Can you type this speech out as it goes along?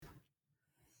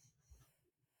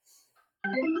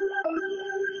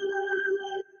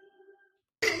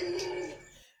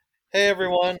Hey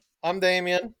everyone, I'm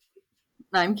Damien.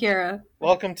 I'm Kyra.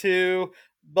 Welcome to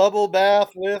Bubble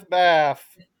Bath with Bath.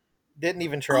 Didn't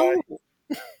even try. Oh,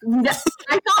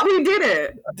 I thought we did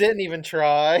it. Didn't even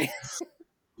try.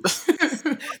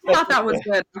 I thought that was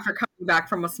good after coming back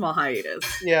from a small hiatus.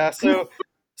 Yeah,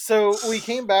 so we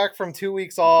came back from 2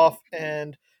 weeks off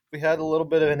and we had a little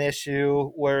bit of an issue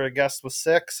where a guest was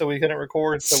sick, so we couldn't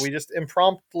record, so we just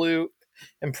impromptu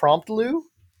I thought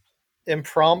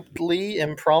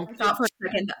for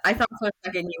a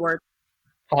second you were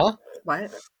Huh?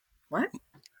 what? What?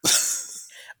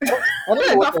 I don't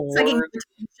know what the word.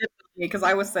 Because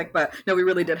I was sick, but no, we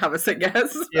really did have a sick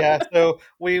guest. Yeah, so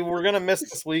we were gonna miss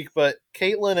this week, but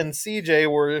Caitlin and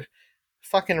CJ were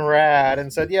fucking rad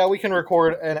and said, yeah, we can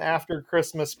record an after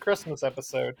Christmas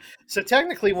episode. So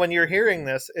technically when you're hearing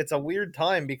this, it's a weird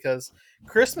time because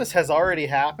Christmas has already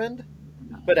happened,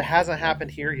 but it hasn't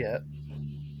happened here yet.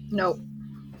 Nope.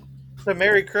 So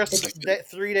Merry Christmas,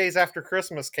 3 days after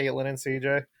Christmas, Caitlin and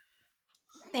CJ.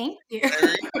 Thank you.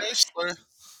 Merry Chrysler.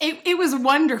 It was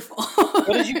wonderful. What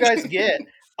did you guys get?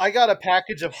 I got a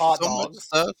package of hot dogs.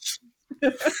 Stuff.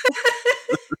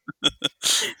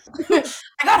 I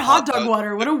got hot dog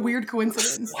water. What a weird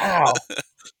coincidence. Wow.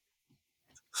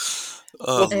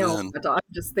 Oh, man. I'm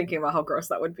just thinking about how gross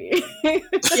that would be.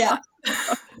 Yeah.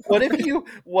 What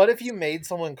if you made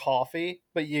someone coffee,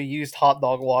 but you used hot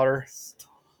dog water?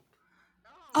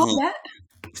 Oh, that.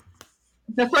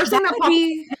 The first thing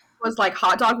that was like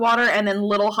hot dog water and then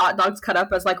little hot dogs cut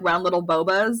up as like round little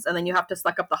bobas, and then you have to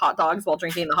suck up the hot dogs while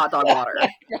drinking the hot dog water.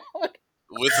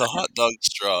 With a hot dog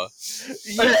straw.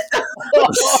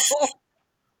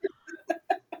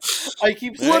 I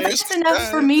keep saying, well, that's enough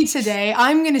for me today.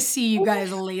 I'm going to see you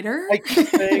guys later. I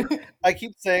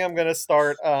keep saying I'm going to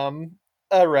start a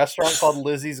restaurant called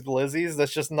Lizzie's Glizzies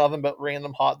that's just nothing but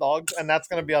random hot dogs, and that's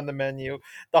going to be on the menu.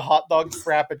 The hot dog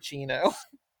frappuccino.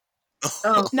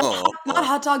 Oh, not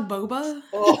hot dog boba.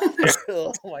 Oh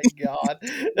my god.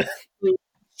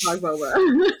 Dog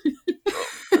boba.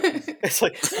 It's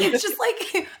just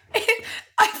like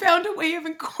I found a way of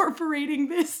incorporating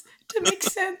this to make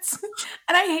sense,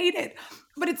 and I hate it.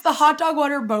 But it's the hot dog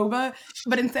water boba,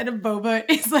 but instead of boba,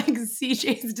 it's like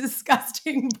CJ's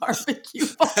disgusting barbecue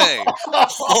balls. Hey,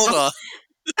 hold on.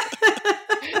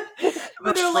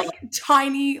 But they're like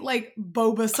tiny, like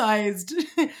boba-sized,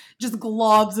 just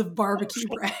globs of barbecue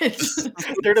bread.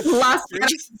 They're the last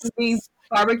these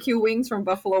barbecue wings from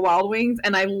Buffalo Wild Wings,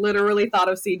 and I literally thought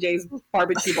of CJ's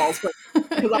barbecue balls. Like,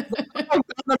 oh,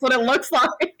 that's what it looks like.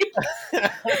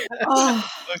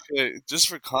 Okay, just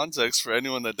for context, for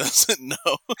anyone that doesn't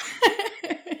know.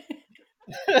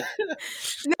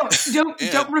 No,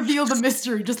 don't reveal the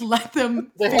mystery. Just let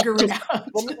them figure it out.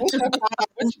 Which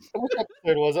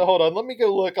episode was it? Hold on, let me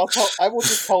go look. I will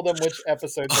just tell them which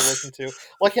episode to listen to,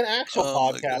 like an actual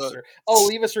podcaster. Oh,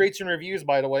 leave us rates and reviews,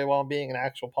 by the way, while I'm being an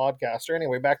actual podcaster.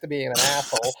 Anyway, back to being an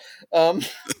asshole.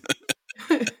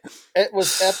 It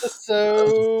was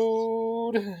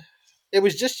episode. It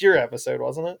was just your episode,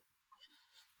 wasn't it?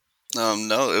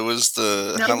 No, it was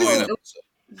the Halloween episode.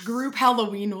 Group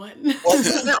Halloween one.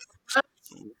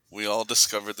 We all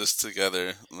discovered this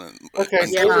together. Okay,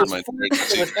 so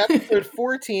it was episode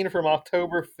 14 from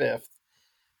October 5th.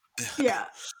 Yeah.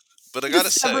 But I gotta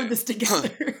say, this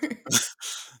together.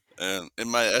 In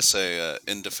my essay,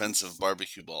 In Defense of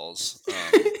Barbecue Balls,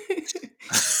 I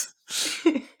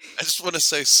just want to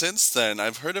say, since then,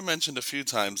 I've heard it mentioned a few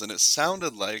times, and it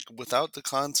sounded like, without the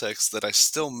context, that I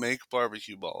still make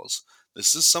barbecue balls.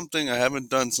 This is something I haven't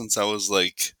done since I was,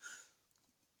 like,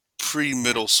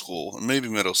 pre-middle school, maybe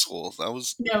middle school.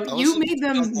 You made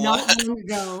them not long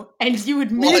ago, and you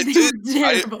admitted they were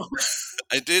terrible.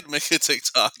 I did make a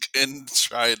TikTok and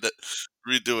tried to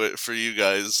redo it for you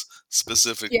guys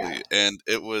specifically, and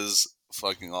it was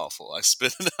fucking awful. I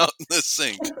spit it out in the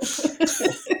sink.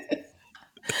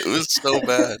 It was so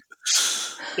bad.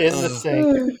 In the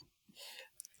sink.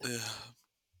 Yeah.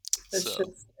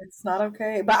 It's not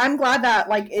okay. But I'm glad that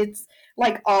it's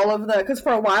like all of the, because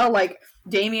for a while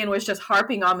Damien was just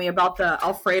harping on me about the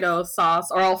Alfredo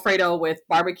sauce or Alfredo with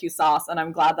barbecue sauce, and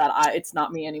I'm glad that it's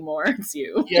not me anymore. It's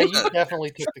you. Yeah, you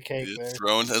definitely took the cake there. The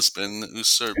throne has been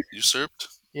usurped.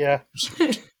 Yeah.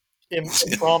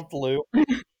 Impromptu.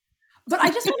 But I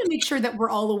just want to make sure that we're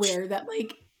all aware that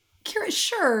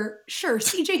Kyra, sure,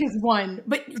 CJ has won,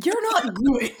 but you're not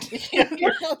good. Yeah,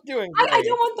 you're not doing great. I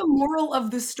don't want the moral of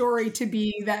the story to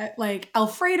be that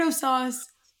Alfredo sauce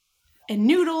and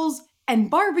noodles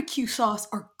and barbecue sauce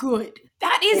are good.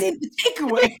 That isn't the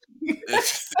takeaway.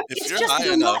 If it's you're just high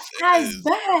not enough, as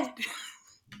bad.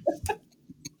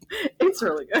 It's It's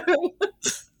really good.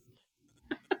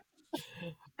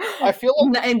 I feel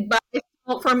like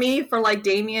But for me, for like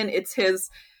Damien, it's his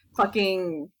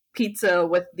fucking pizza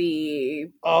with the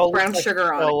brown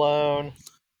sugar on it. alone.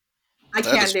 I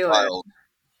That can't is do wild.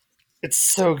 It's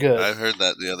so good. I heard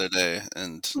that the other day,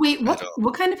 and Wait, I don't.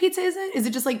 what kind of pizza is it? Is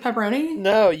it just like pepperoni?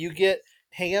 No, you get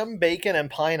ham, bacon, and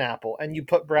pineapple, and you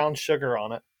put brown sugar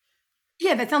on it.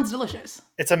 Yeah, that sounds delicious.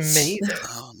 It's amazing.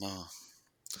 Oh no.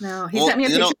 No, he Well, sent me a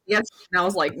you know- picture yesterday, and I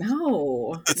was like,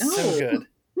 no, It's no. so good.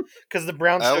 Because the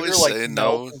brown I sugar always like say melts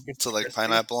no and gets to like crispy.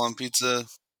 pineapple on pizza.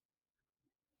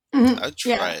 Mhm. I'd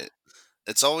try it.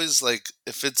 It's always like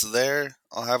if it's there,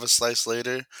 I'll have a slice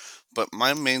later. But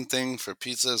my main thing for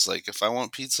pizza is like if I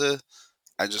want pizza,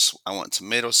 I want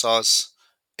tomato sauce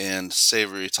and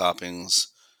savory toppings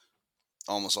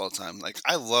almost all the time. Like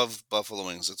I love buffalo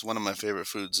wings. It's one of my favorite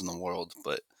foods in the world,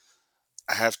 but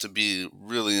I have to be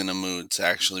really in a mood to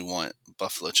actually want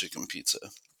buffalo chicken pizza.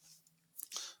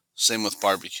 Same with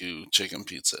barbecue chicken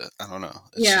pizza. I don't know.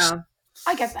 It's just Yeah,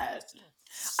 I get that.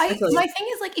 I feel you. My thing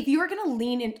is like if you are gonna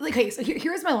lean in, like, okay, so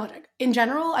here's my logic. In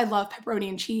general, I love pepperoni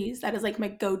and cheese. That is like my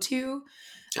go-to.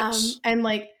 yes. And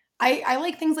like I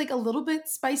like things like a little bit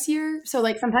spicier. So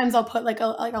like sometimes I'll put like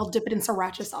I'll dip it in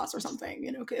sriracha sauce or something.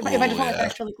 You know, if I just want like an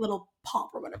extra like little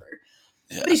pop or whatever.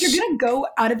 Yes. But if you're gonna go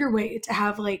out of your way to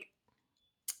have like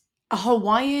a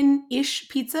Hawaiian-ish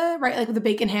pizza, right? Like with the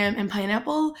bacon, ham, and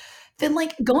pineapple, then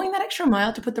like going that extra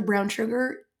mile to put the brown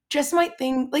sugar just might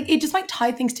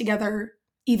tie things together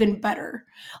even better.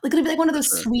 Like it'll be like one of those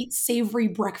Sure. sweet, savory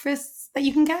breakfasts that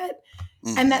you can get.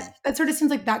 Mhm. And that sort of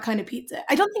seems like that kind of pizza.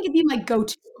 I don't think it'd be my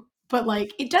go-to, but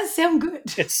like it does sound good.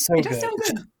 It's so It does good. sound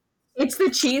good. It's the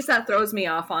cheese that throws me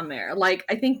off on there. Like,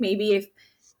 I think maybe if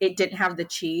it didn't have the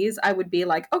cheese, I would be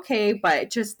like, okay,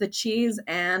 but just the cheese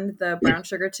and the brown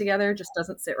sugar together just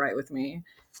doesn't sit right with me.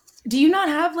 Do you not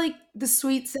have like the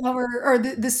sweet sour or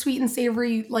the sweet and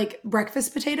savory like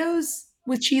breakfast potatoes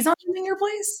with cheese on them in your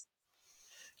place?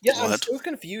 Yeah, I'm What? so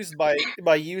confused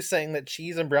by you saying that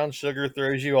cheese and brown sugar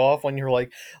throws you off when you're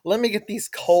like, let me get these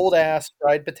cold ass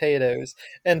fried potatoes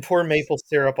and pour maple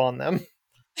syrup on them.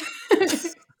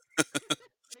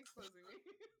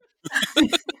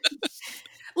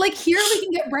 Like here we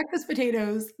can get breakfast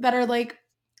potatoes that are like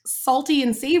salty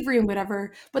and savory and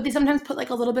whatever, but they sometimes put like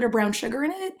a little bit of brown sugar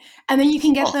in it, and then you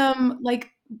can get Huh. them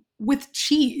like with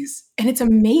cheese, and it's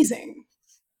amazing.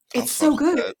 I'll It's so fuck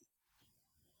with good. that.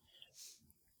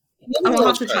 I will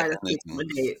have to Try try it. this pizza one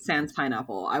day. Sans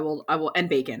pineapple. I will, and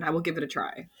bacon. I will give it a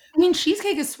try. I mean,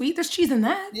 cheesecake is sweet. There's cheese in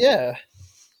that. Yeah.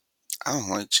 I don't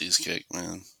like cheesecake,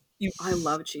 man. I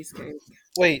love cheesecake.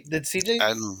 Wait, did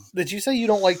you say you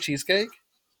don't like cheesecake?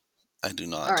 I do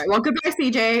not. All right. Well, goodbye,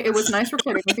 CJ. It was nice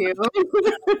recording with you.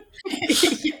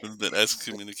 We've been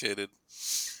excommunicated.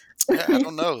 Yeah, I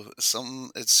don't know. It's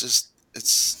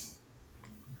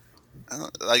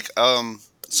like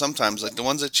sometimes like the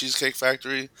ones at Cheesecake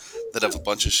Factory that have a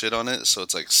bunch of shit on it, so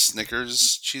it's like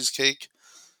Snickers cheesecake,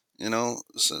 you know,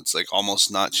 so it's like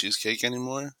almost not cheesecake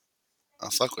anymore. I'll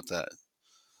fuck with that.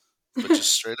 But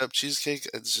just straight up cheesecake,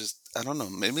 it's just I don't know.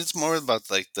 Maybe it's more about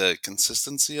like the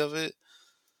consistency of it.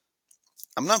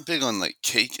 I'm not big on like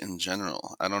cake in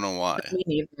general. I don't know why. Me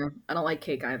neither. I don't like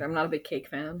cake either. I'm not a big cake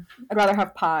fan. I'd rather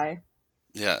have pie.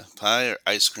 Yeah, pie or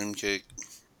ice cream cake.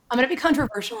 I'm gonna be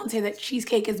controversial and say that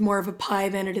cheesecake is more of a pie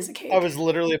than it is a cake. I was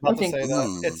literally about to Okay. say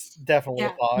that. It's definitely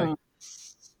Yeah. a pie.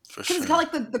 For Because sure. it's got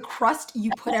like the crust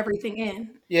you put everything in, and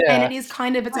Yeah. it is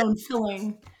kind of its own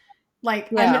filling. Like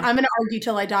Yeah. I'm gonna argue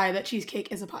till I die that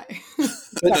cheesecake is a pie. But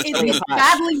It's pie.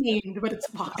 badly named, but it's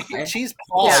a pie. cheese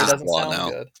pie Yeah. doesn't Well, sound now.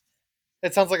 good.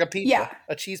 It sounds like a pizza. Yeah.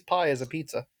 A cheese pie is a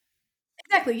pizza.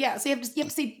 Exactly. Yeah. So you have to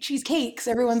say cheesecake.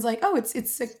 So everyone's like, oh, it's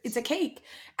a cake,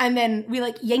 and then we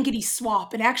like yankety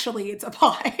swap, and actually it's a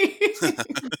pie.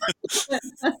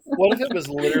 What if it was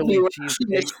literally You were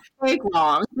cheesecake? Cake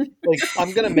long. Like,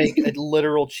 I'm gonna make a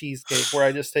literal cheesecake where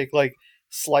I just take like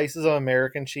slices of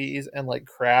American cheese and like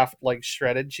Kraft like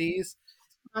shredded cheese,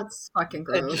 That's fucking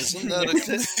and gross. just Isn't that a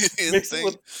Canadian mix it thing?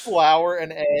 with flour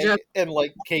and egg Just- and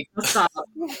like cake. Stop.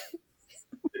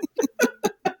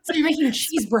 So you're making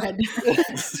cheese bread.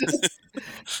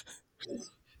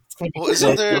 Well,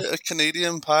 isn't there a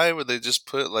Canadian pie where they just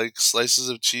put like slices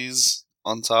of cheese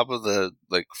on top of the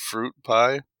like fruit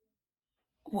pie?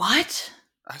 What?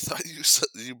 I thought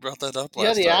you brought that up Yeah,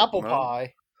 last the time. apple no?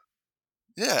 pie.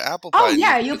 Yeah, apple pie. Oh and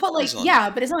yeah, you'll put like cheese on yeah,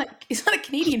 but it's not a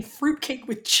Canadian fruitcake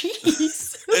with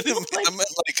cheese. it. I didn't. Like, I meant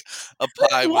like a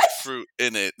pie with what? fruit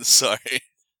in it. Sorry.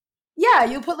 Yeah,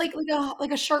 you'll put like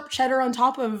a sharp cheddar on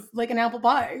top of like an apple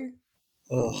pie.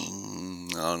 Ugh.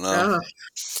 I Oh no.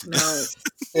 No.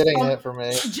 It ain't it for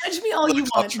me. Judge me all you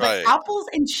I'll want, try but it. apples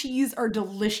and cheese are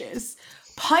delicious.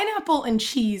 Pineapple and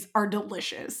cheese are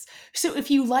delicious. So if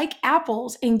you like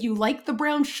apples and you like the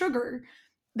brown sugar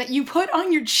that you put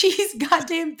on your cheese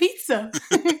goddamn pizza,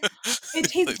 it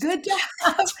tastes good to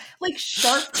have like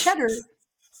sharp cheddar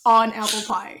on apple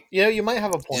pie. You know, you might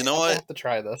have a point. You know I'll what? have to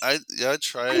try this. I'd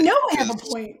try I it. know I have a 'cause,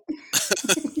 point.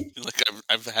 like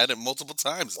I've had it multiple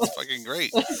times. It's fucking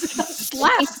great.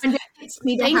 Slaps. We just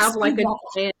need to Thanks have like to a y'all.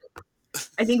 giant.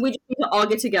 I think we just need to all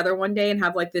get together one day and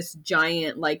have like this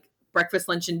giant like breakfast,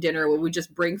 lunch, and dinner where we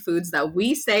just bring foods that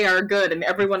we say are good and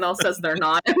everyone else says they're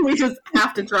not, and we just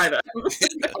have to try them.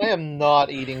 I am not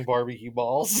eating barbecue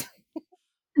balls.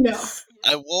 No.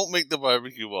 I won't make the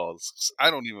barbecue balls. 'Cause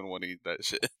I don't even want to eat that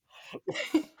shit.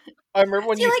 I remember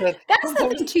when See, you like, said that's the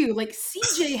thing too. Like,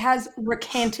 CJ has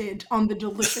recanted on the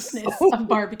deliciousness of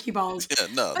barbecue balls. Yeah,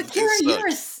 no. But they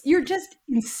Kyra, suck. you're just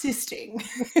insisting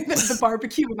that the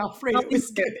barbecue and Alfredo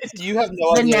is good. you have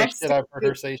no The idea the next shit I've heard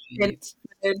her say she and eats.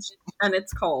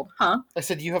 it's cold, huh? I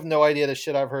said you have no idea the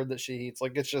shit I've heard that she eats.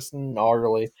 Like it's just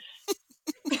gnarly.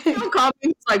 Don't call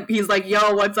me. He's like,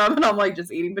 yo, what's up? And I'm like,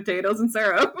 just eating potatoes and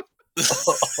syrup.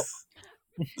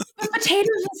 But potatoes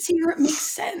and syrup makes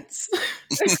sense.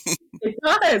 It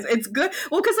does. It's good.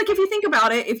 Well, because like if you think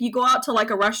about it, if you go out to like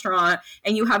a restaurant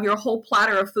and you have your whole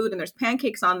platter of food and there's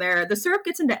pancakes on there, the syrup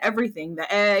gets into everything.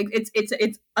 The egg,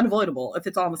 it's unavoidable if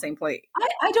it's all on the same plate.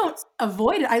 I don't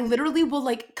avoid it. I literally will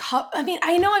like cup. I mean,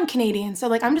 I know I'm Canadian, so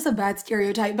like I'm just a bad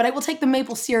stereotype, but I will take the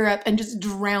maple syrup and just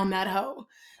drown that hoe.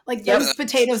 Like Yep. those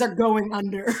potatoes are going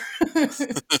under.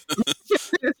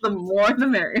 The more the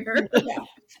merrier. Yeah.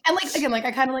 And like again, like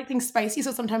I kind of like things spicy,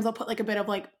 so sometimes I'll put like a bit of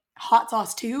like hot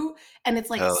sauce too, and it's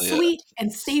like Hell yeah. sweet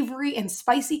and savory and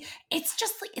spicy. It's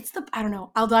just like it's the I don't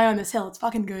know. I'll die on this hill. It's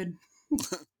fucking good.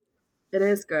 It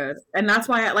is good, and that's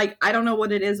why I don't know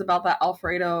what it is about that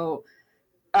Alfredo,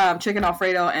 chicken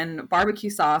Alfredo and barbecue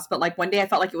sauce, but like one day I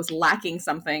felt like it was lacking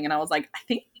something, and I was like, I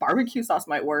think barbecue sauce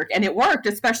might work, and it worked,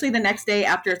 especially the next day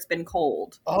after it's been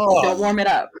cold. Oh, Don't warm it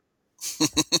up.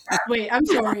 Wait, I'm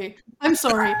sorry. I'm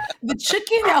sorry. The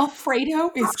chicken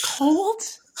Alfredo is cold?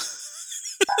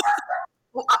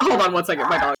 Hold on one second,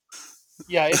 my dog.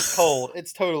 yeah, it's cold.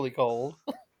 It's totally cold.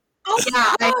 Oh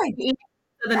Yeah, my I god. eat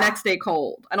it the next day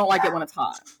cold. I don't like it when it's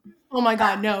hot. Oh my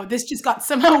god, no. This just got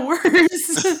somehow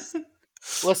worse.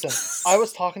 Listen, I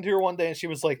was talking to her one day and she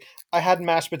was like, I had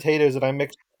mashed potatoes and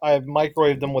I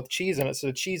microwaved them with cheese in it, so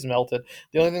the cheese melted.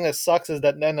 The only thing that sucks is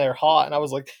that then they're hot. And I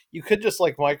was like, you could just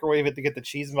like microwave it to get the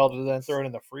cheese melted and then throw it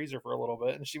in the freezer for a little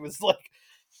bit. And she was like,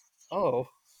 oh,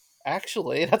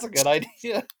 actually, that's a good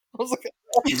idea. I was like,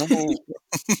 No.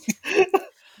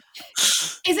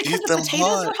 Is it because Eat the them potatoes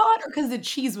hot. were hot or because the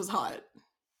cheese was hot?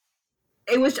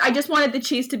 I just wanted the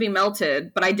cheese to be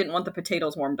melted, but I didn't want the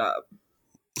potatoes warmed up.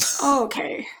 Oh,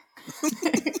 okay.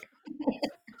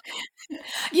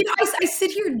 You know, I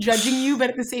sit here judging you, but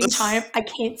at the same time, I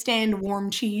can't stand warm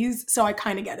cheese, so I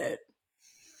kind of get it.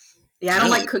 Yeah, I don't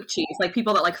Really? like cooked cheese. Like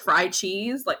people that like fried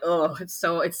cheese, like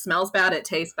it smells bad, it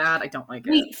tastes bad. I don't like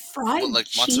it. Wait, fried What, like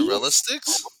cheese? mozzarella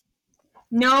sticks?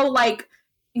 No, like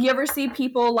you ever see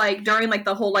people like during like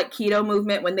the whole like keto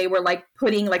movement when they were like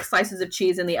putting like slices of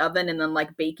cheese in the oven and then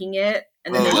like baking it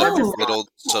and then they yeah. were just Griddled,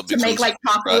 so it to make becomes like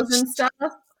tacos crust. and stuff.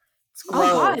 It's gross.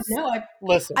 Oh god, no!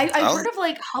 listen, I've I'll- heard of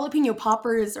like jalapeno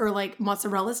poppers or like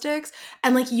mozzarella sticks,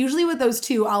 and like usually with those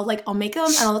two, I'll make them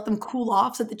and I'll let them cool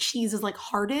off so the cheese is like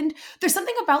hardened. There's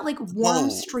something about like warm, Whoa.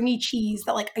 stringy cheese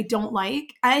that like I don't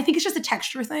like. I think it's just a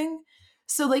texture thing.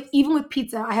 So like even with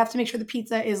pizza, I have to make sure the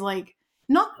pizza is like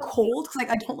not cold because like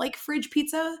I don't like fridge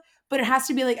pizza, but it has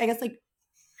to be like I guess like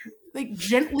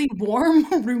gently warm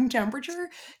room temperature.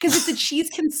 Because if the cheese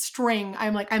can string,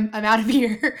 I'm like I'm out of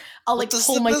here. I'll like That's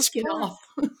pull the my best skin part. off.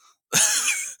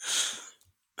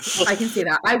 I can see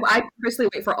that. I purposely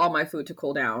wait for all my food to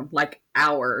cool down, like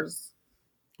hours.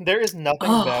 there is nothing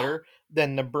Oh. better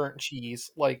than the burnt cheese.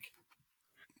 Like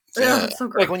Yeah. Ugh, it's so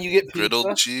gross. when you get pizza,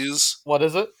 Griddled cheese. what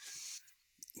is it?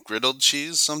 Griddled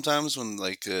cheese sometimes when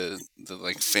like the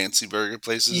like fancy burger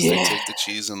places Yeah. they take the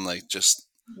cheese and like just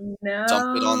No.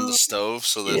 dump it on the stove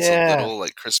so that it's Yeah. a little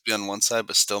like crispy on one side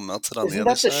but still melted on Isn't the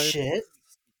other that the side. shit?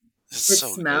 It's It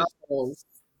so smells.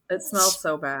 It smells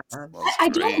so bad. good. I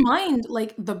don't mind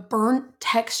like the burnt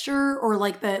texture or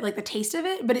like the taste of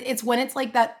it, but it's when it's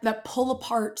like that pull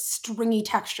apart stringy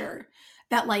texture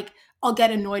that like I'll get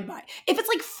annoyed by. If it's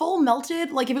like full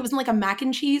melted, like if it was in like a mac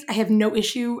and cheese, I have no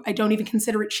issue. I don't even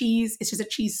consider it cheese. It's just a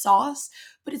cheese sauce.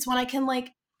 But it's when I can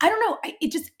like I don't know.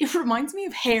 It reminds me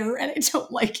of hair, and I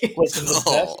don't like it. Listen,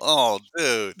 Oh,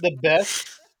 dude. the best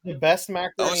The best I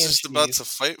macaroni was and just about cheese. to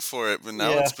fight for it, but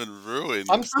now Yeah. it's been ruined.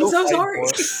 I'm still so fighting sorry. for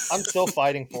it. I'm still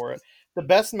fighting for it. The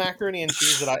best macaroni and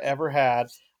cheese that I ever had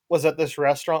was at this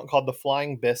restaurant called the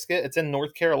Flying Biscuit. It's in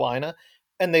North Carolina,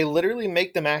 and they literally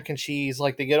make the mac and cheese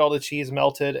like they get all the cheese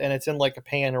melted, and it's in like a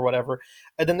pan or whatever,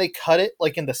 and then they cut it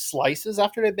like into slices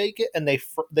after they bake it, and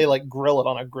they like grill it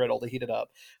on a griddle to heat it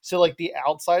up. So like the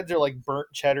outsides are like burnt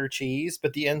cheddar cheese,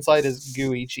 but the inside is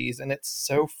gooey cheese, and it's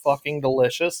so fucking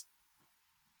delicious.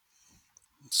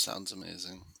 Sounds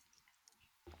amazing.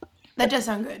 That does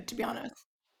sound good, to be honest.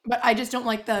 But I just don't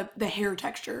like the hair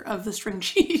texture of the string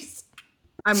cheese.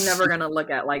 I'm never gonna look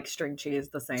at like string cheese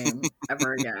the same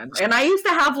ever again. And I used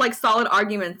to have like solid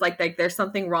arguments like there's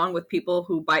something wrong with people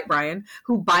who bite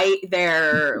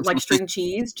their like string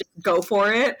cheese, just go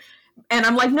for it. And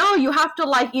I'm like, no, you have to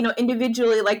like,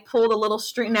 individually like pull the little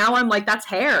string. Now I'm like, that's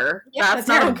hair. Yeah, that's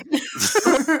not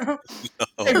hair.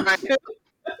 okay.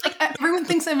 Like everyone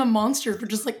thinks I'm a monster for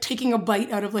just like taking a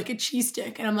bite out of like a cheese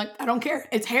stick, and I'm like, I don't care.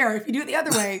 It's hair. If you do it the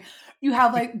other way, you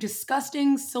have like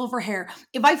disgusting silver hair.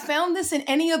 If I found this in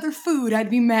any other food, I'd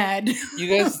be mad. You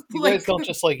guys don't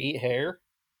just like eat hair?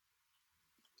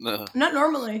 No, Not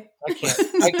normally.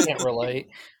 I can't relate.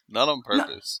 not on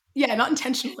purpose. Not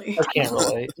intentionally. I can't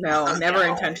relate. No, never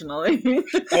intentionally.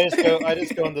 I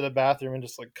just go into the bathroom and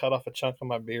just like cut off a chunk of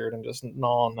my beard and just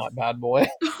gnaw on that bad boy.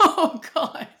 Oh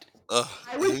God.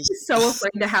 I would be so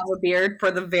afraid to have a beard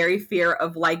for the very fear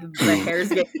of like the hairs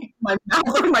getting in my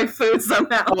mouth or my food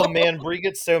somehow. Oh man, Brie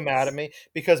gets so mad at me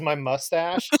because my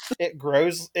mustache it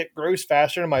grows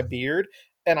faster than my beard,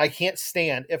 and I can't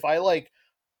stand if I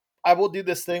will do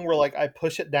this thing where like I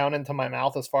push it down into my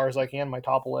mouth as far as I can, my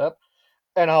top lip,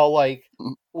 and I'll like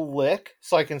lick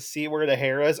so I can see where the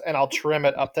hair is, and I'll trim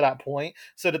it up to that point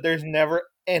so that there's never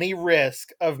any risk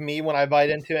of me when I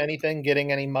bite into anything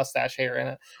getting any mustache hair in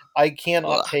it. I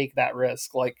cannot take that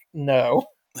risk. Like, no.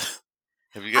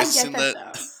 Have you guys seen that?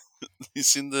 Though. You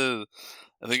seen the?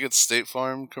 I think it's State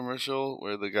Farm commercial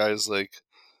where the guy's like,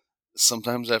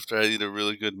 sometimes after I eat a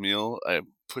really good meal, I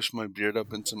push my beard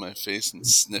up into my face and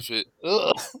sniff it.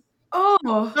 Ugh.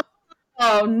 Oh.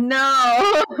 Oh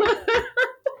no.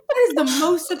 That is the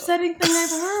most upsetting thing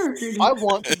I've heard.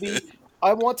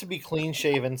 I want to be clean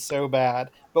shaven so bad,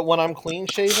 but when I'm clean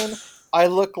shaven, I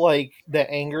look like the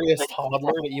angriest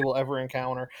toddler that you will ever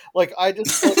encounter. Like I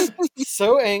just look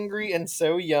so angry and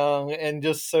so young and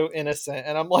just so innocent,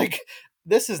 and I'm like,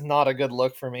 this is not a good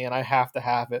look for me, and I have to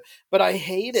have it. But I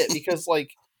hate it because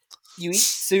like you eat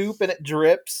soup and it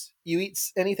drips. You eat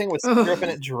anything with syrup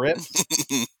and it drips.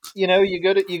 You know, you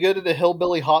go to the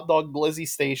hillbilly hot dog glizzy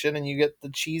station and you get the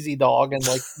cheesy dog and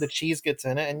like the cheese gets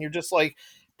in it and you're just like,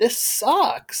 this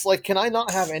sucks. Like, can I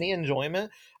not have any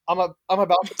enjoyment? I'm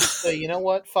about to say, you know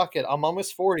what? Fuck it. I'm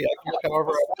almost 40. I can look however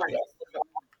I want.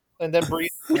 And then breathe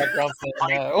in the background saying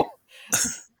no.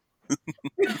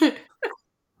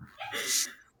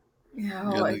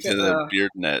 Yeah, You gotta get a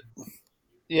beard net.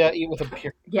 Yeah, eat with a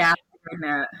beard. Yeah,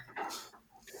 net.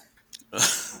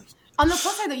 On the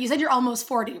flip side, though, you said you're almost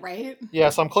 40, right? Yeah,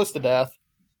 so I'm close to death.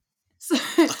 So,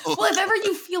 well, if ever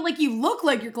you feel like you look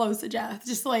like you're close to death,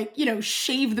 just like,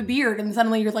 shave the beard and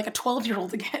suddenly you're like a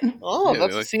 12-year-old again. Oh, Yeah,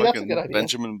 that's a good idea.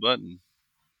 Benjamin Button.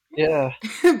 Yeah.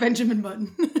 Benjamin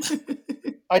Button.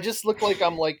 I just look like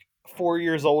I'm like 4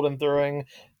 years old and throwing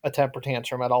a temper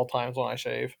tantrum at all times when I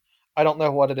shave. I don't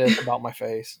know what it is about my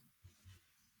face.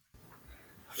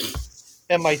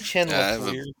 And my chin looks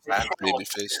weird. I have a baby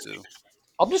face too.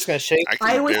 I'm just gonna shave.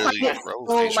 I always find it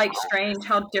so like strange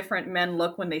how different men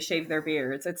look when they shave their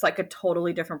beards. It's like a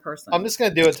totally different person. I'm just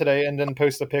gonna do it today and then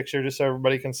post a picture just so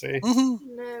everybody can see. Mm-hmm.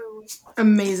 No.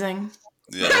 Amazing.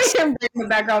 Yes. I am in the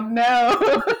background. No.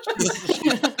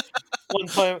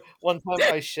 One time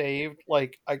I shaved,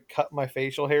 like I cut my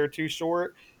facial hair too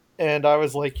short, and I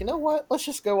was like, you know what? Let's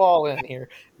just go all in here.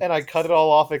 And I cut it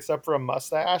all off except for a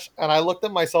mustache. And I looked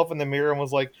at myself in the mirror and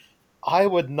was like, I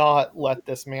would not let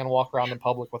this man walk around in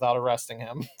public without arresting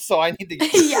him. So I need to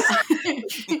get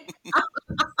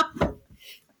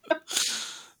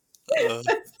That's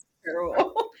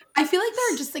terrible. I feel like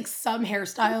there are just like some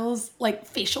hairstyles, like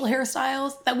facial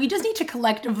hairstyles, that we just need to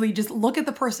collectively just look at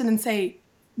the person and say,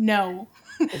 no,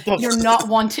 you're not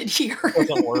wanted here. It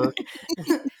doesn't work.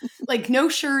 Like no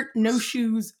shirt, no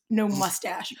shoes, no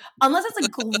mustache. Unless it's a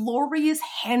glorious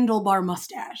handlebar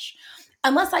mustache.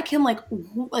 Unless I can like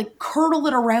curdle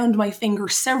it around my finger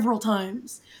several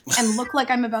times and look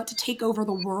like I'm about to take over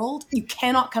the world, you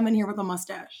cannot come in here with a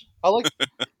mustache.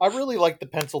 I really like the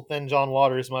pencil thin John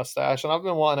Waters mustache, and I've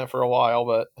been wanting it for a while,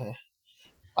 but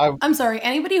I'm sorry.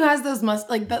 Anybody who has those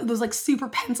those like super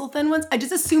pencil thin ones, I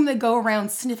just assume they go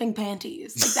around sniffing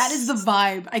panties. Like that is the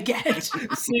vibe I get.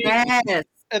 See, Yes.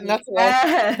 and that's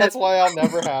Yes. why I'll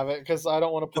never have it, because I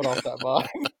don't want to put off that vibe.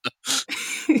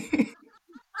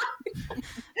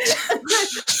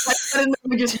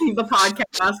 We just leave the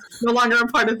podcast. No longer a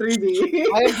part of 3B.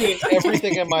 I am doing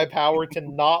everything in my power to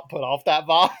not put off that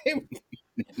vibe.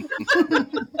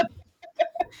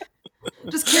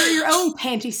 Just carry your own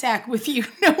panty sack with you.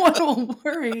 No one will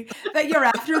worry that you're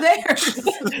after theirs.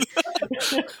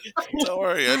 Don't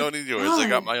worry, I don't need yours. I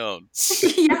got my own.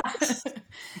 Yeah.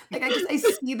 Like I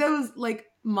see those like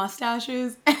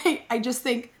mustaches, and I just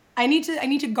think I need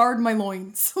to guard my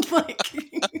loins. Like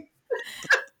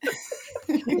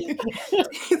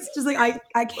it's just like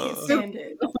I can't stand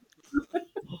it.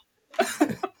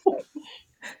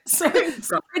 Sorry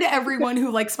to everyone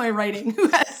who likes my writing, who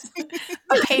has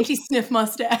a panty sniff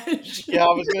mustache. Yeah, I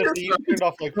was going to say, you turned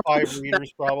off like 5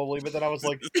 readers probably, but then I was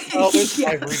like, oh, those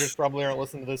 5 readers probably aren't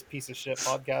listening to this piece of shit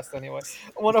podcast anyway.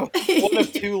 One of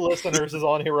 2 listeners is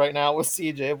on here right now with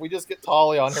CJ. If we just get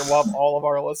Tolly on here, we'll have all of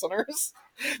our listeners.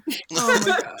 Oh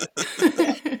my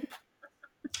god.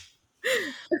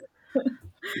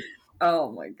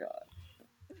 Oh my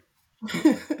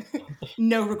god.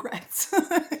 No regrets.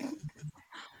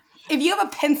 If you have a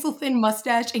pencil thin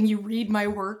mustache and you read my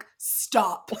work,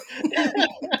 stop.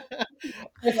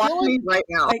 Watch me right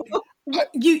now. Like,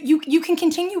 you can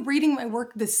continue reading my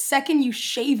work the second you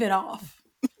shave it off.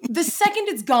 The second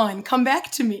it's gone, come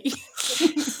back to me.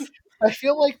 I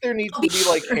feel like there needs to be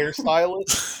like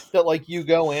hairstylists that like you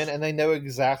go in and they know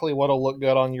exactly what'll look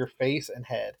good on your face and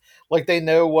head. Like they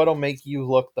know what'll make you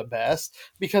look the best,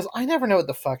 because I never know what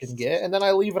to fucking get, and then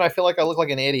I leave and I feel like I look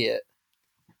like an idiot.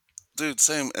 Dude,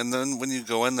 same. And then when you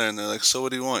go in there and they're like, "So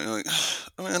what do you want?" You're like,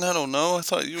 "Man, I don't know. I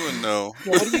thought you would know."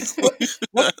 Yeah,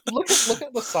 look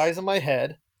at the size of my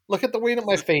head. Look at the way that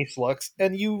my face looks,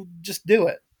 and you just do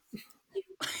it.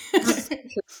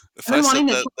 If I said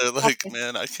that, they're like,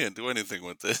 "Man, I can't do anything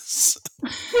with this."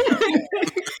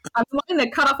 I'm wanting to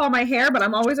cut off all my hair, but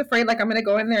I'm always afraid like I'm going to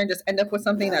go in there and just end up with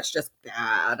something that's just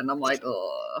bad. And I'm like,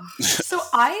 ugh. So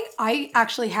I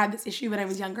actually had this issue when I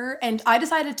was younger, and I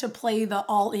decided to play the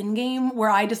all-in game where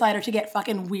I decided to get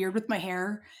fucking weird with my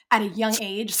hair at a young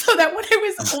age, so that when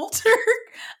I was older,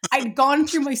 I'd gone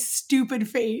through my stupid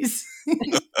phase.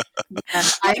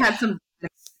 I had some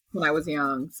when I was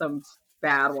young, some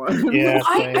bad ones. Yeah,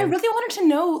 I really wanted to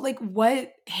know like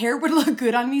what hair would look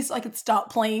good on me so I could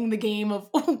stop playing the game of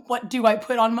what do I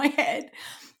put on my head.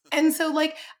 And so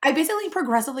like I basically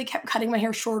progressively kept cutting my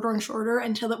hair shorter and shorter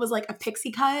until it was like a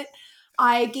pixie cut.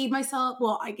 I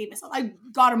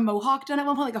got a mohawk done at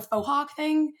one point, like a faux hawk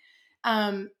thing.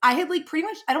 I had like pretty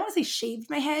much, I don't want to say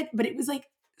shaved my head, but it was like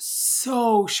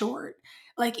so short.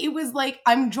 Like it was like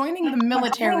I'm joining the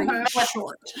military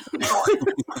short.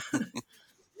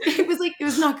 It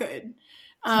was not good.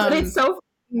 But it's so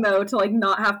fun, though, to like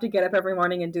not have to get up every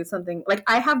morning and do something. Like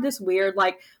I have this weird,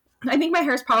 like, I think my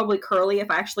hair is probably curly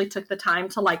if I actually took the time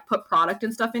to like put product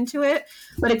and stuff into it,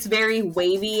 but it's very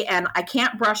wavy and I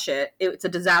can't brush it. It's a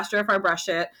disaster if I brush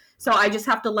it. So I just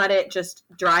have to let it just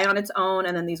dry on its own,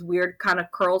 and then these weird kind of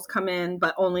curls come in,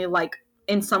 but only like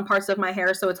in some parts of my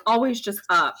hair, so it's always just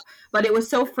up. But it was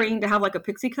so freeing to have like a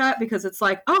pixie cut, because it's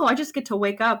like, oh, I just get to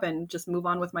wake up and just move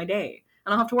on with my day. I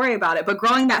don't have to worry about it. But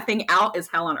growing that thing out is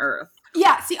hell on earth.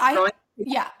 Yeah, see,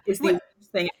 it's the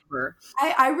worst thing ever.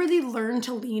 I really learned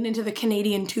to lean into the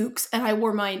Canadian toques, and I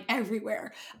wore mine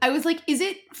everywhere. I was like, is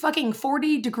it fucking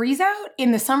 40 degrees out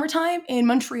in the summertime in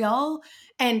Montreal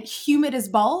and humid as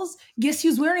balls? Guess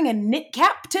who's wearing a knit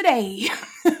cap today?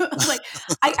 Like,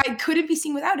 I couldn't be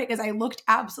seen without it because I looked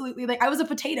absolutely like I was a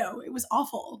potato. It was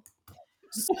awful.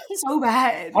 So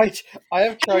bad. I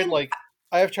have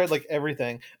tried like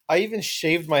everything. I even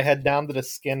shaved my head down to the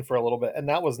skin for a little bit, and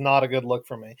that was not a good look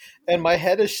for me. And my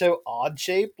head is so odd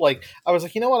shaped. Like I was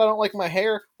like, you know what? I don't like my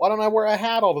hair. Why don't I wear a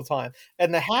hat all the time?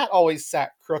 And the hat always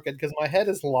sat crooked because my head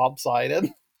is lopsided.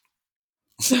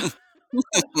 So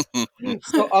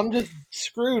I'm just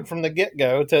screwed from the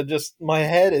get-go to just my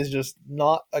head is just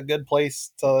not a good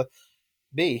place to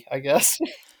be, I guess.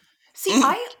 See,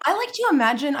 I like to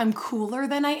imagine I'm cooler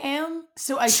than I am.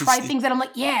 So I try things that I'm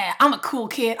like, yeah, I'm a cool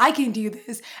kid. I can do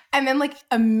this. And then like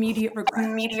immediate regret.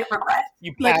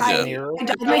 You Like pat I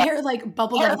dyed my hair like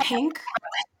bubblegum pink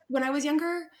when I was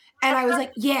younger. And I was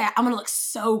like, yeah, I'm going to look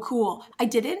so cool. I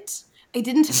didn't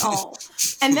at all.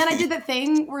 And then I did that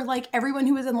thing where like everyone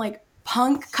who was in like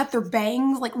punk cut their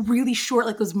bangs like really short,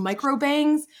 like those micro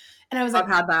bangs. And I was like, I've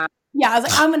had that. Yeah, I was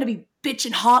like, I'm going to be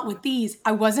bitchin' hot with these.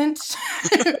 I wasn't.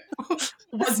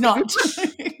 Was not.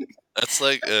 That's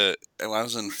like when I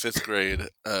was in 5th grade.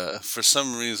 For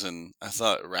some reason, I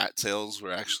thought rat tails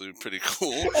were actually pretty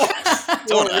cool.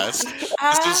 Don't ask. This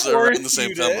was Of around the course same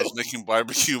you time I did. was making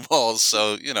barbecue balls,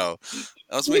 so I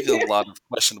was making a lot of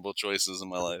questionable choices in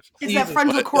my life. It's that Jesus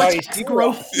frontal Christ, cortex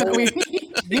growth that we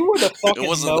you were the It fucking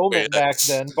wasn't the very moment back X.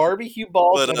 then. Barbecue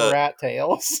balls But and rat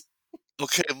tails.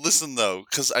 okay, listen though,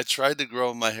 because I tried to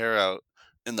grow my hair out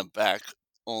in the back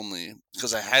only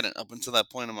because I hadn't up until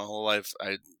that point in my whole life.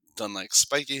 I'd done like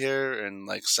spiky hair and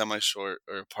like semi-short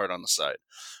or part on the side.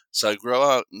 So I grow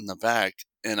out in the back,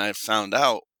 and I found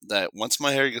out that once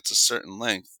my hair gets a certain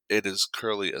length, it is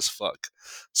curly as fuck.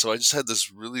 So I just had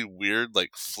this really weird,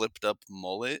 like flipped up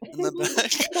mullet in the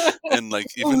back, and like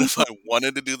even if I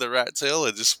wanted to do the rat tail,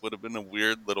 it just would have been a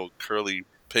weird little curly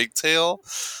pigtail,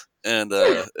 and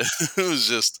it was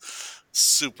just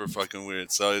super fucking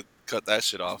weird. So I cut that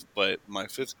shit off. But my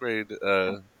 5th grade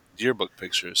yearbook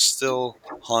picture still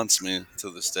haunts me to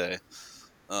this day.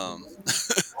 But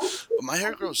my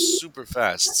hair grows super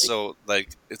fast, so like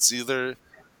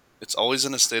it's always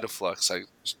in a state of flux. I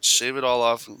shave it all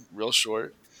off real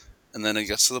short, and then it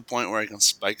gets to the point where I can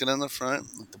spike it in the front,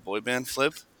 like the boy band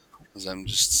flip, because I'm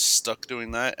just stuck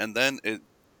doing that, and then it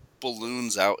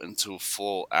balloons out into a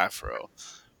full afro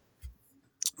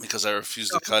because I refuse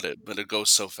to cut it, but it goes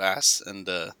so fast. And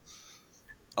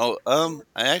I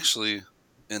actually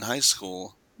in high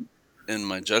school in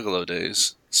my Juggalo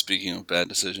days. Speaking of bad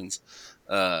decisions,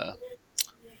 I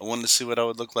wanted to see what I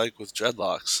would look like with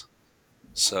dreadlocks.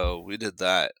 So we did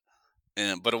that,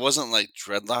 but it wasn't like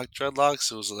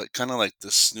dreadlocks. It was like kind of like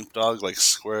the Snoop Dogg like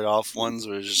squared off ones,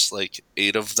 where there's just like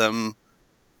 8 of them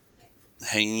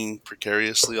hanging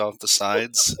precariously off the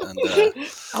sides, and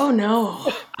Oh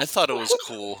no. I thought it was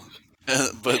cool.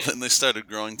 But then they started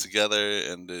growing together,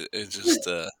 and it just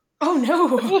Oh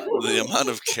no. the amount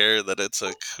of care that it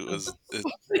took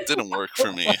it didn't work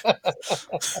for me.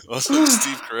 It was like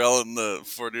Steve Carell and the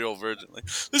 40-year-old virgin. Like,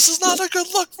 this is not a good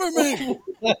look for me.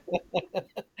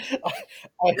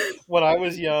 When I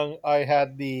was young, I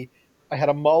had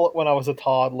a mullet when I was a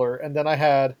toddler, and then I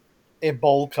had a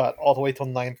bowl cut all the way till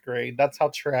 9th grade. That's how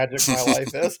tragic my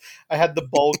life is. I had the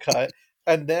bowl cut,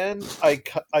 and then I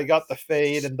got the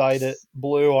fade and dyed it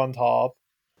blue on top,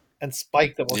 and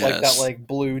spiked it with like that Yes. like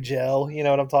blue gel. You know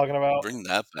what I'm talking about? Bring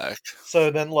that back. So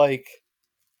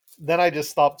then I just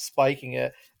stopped spiking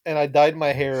it, and I dyed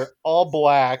my hair all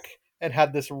black and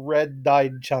had this red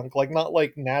dyed chunk, like not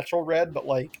like natural red, but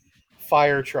like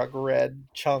fire truck red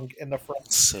chunk in the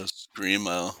front. So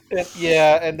screamo.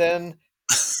 And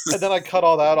then I cut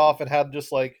all that off and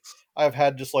I've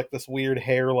had just like this weird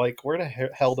hair. Like, where the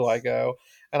hell do I go?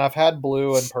 And I've had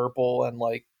blue and purple and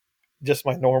like just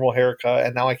my normal haircut,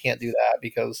 and now I can't do that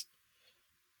because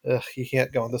you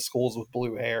can't go into schools with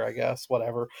blue hair, I guess.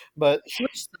 Whatever. But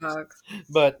Which sucks.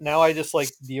 but now I just like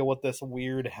deal with this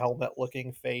weird helmet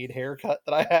looking fade haircut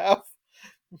that I have.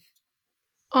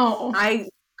 Oh. I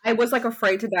was like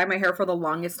afraid to dye my hair for the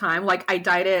longest time. Like I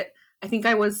dyed it, I think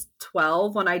I was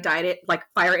 12 when I dyed it like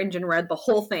fire engine red, the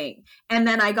whole thing. And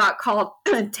then I got called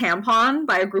tampon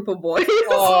by a group of boys.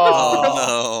 Oh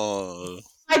no.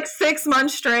 Like 6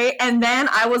 months straight. And then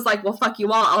I was like, well, fuck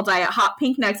you all. I'll dye it hot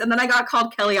pink next. And then I got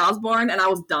called Kelly Osbourne and I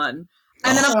was done.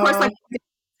 And then of course, like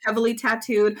heavily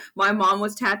tattooed. My mom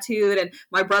was tattooed and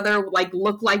my brother like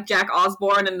looked like Jack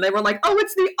Osbourne and they were like, oh,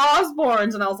 it's the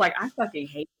Osbournes. And I was like, I fucking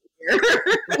hate it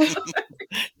here.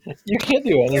 You can't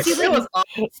do anything. It was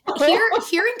awful.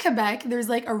 Here in Quebec, there's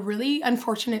like a really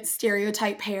unfortunate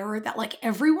stereotype hair that like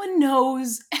everyone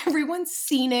knows, everyone's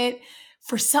seen it.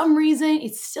 For some reason,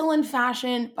 it's still in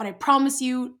fashion, but I promise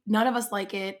you, none of us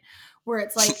like it. Where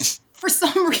it's like, for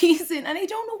some reason, and I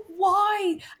don't know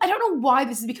why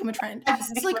this has become a trend.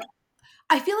 It's like,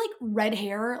 I feel like red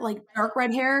hair, like dark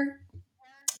red hair,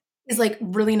 is like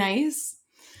really nice.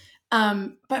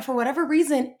 But for whatever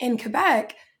reason, in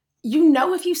Quebec,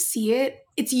 if you see it,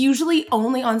 it's usually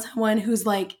only on someone who's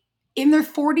like in their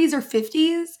 40s or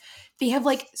 50s. They have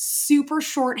like super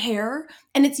short hair,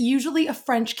 and it's usually a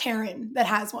French Karen that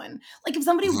has one. Like if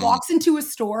somebody walks into a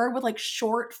store with like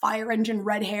short fire engine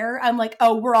red hair, I'm like,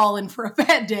 oh, we're all in for a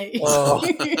bad day. Oh.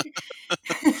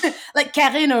 Like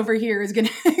Karen over here is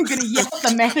gonna yell at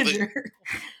the manager.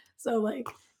 So like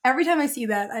every time I see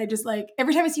that,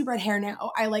 every time I see red hair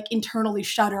now, I like internally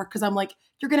shudder because I'm like,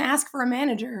 you're gonna ask for a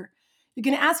manager. You're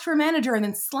gonna ask for a manager and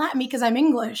then slap me because I'm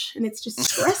English, and it's just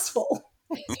stressful.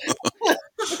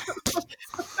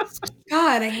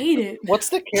 God, I hate it. What's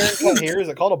the Karen cut hair? Is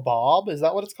it called a bob? Is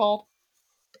that what it's called?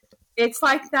 It's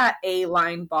like that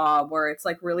A-line bob where it's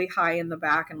like really high in the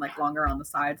back and like longer on the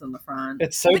sides and the front.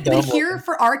 It's so But dumb. here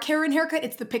for our Karen haircut,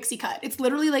 it's the pixie cut. It's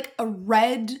literally like a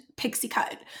red pixie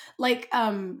cut. Like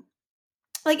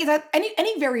is that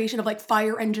any variation of like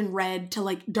fire engine red to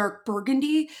like dark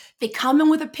burgundy, they come in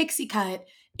with a pixie cut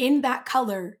in that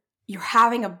color. You're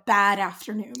having a bad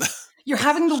afternoon. You're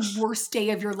having the worst day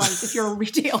of your life if you're a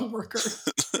retail worker.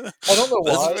 I don't know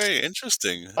why. That's very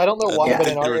interesting. I don't know why, Yeah. but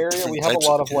in There our were area different we have a types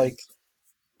lot of of like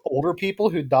older people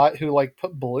who like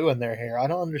put blue in their hair. I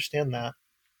don't understand that.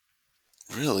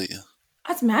 Really?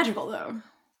 That's magical though.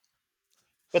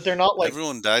 But they're not like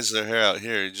Everyone dyes their hair out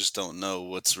here. You just don't know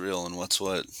what's real and what's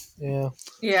what. yeah.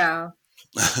 Yeah.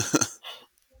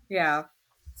 Yeah.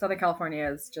 Southern California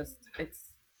is just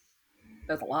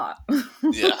there's a lot.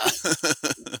 Yeah.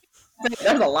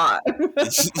 There's a lot.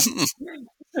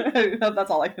 That's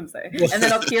all I can say. And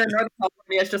then up here in Northern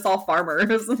California, it's just all farmers.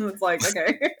 It's like,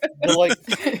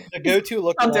 okay. The go-to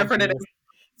look How around different it here- is.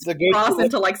 The go-to Cross look,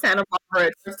 into like Santa Barbara,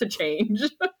 it starts to change.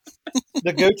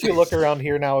 the go-to look around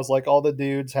here now is like all the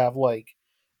dudes have like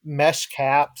mesh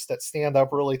caps that stand up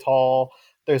really tall.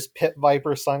 There's pit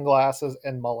viper sunglasses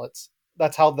and mullets.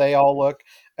 That's how they all look.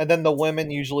 And then the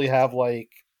women usually have like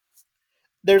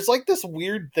there's like this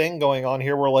weird thing going on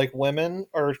here where like women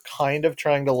are kind of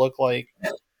trying to look like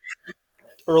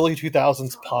early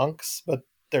 2000s punks, but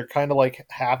they're kind of like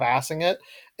half-assing it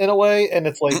in a way, and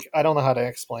it's like I don't know how to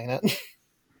explain it.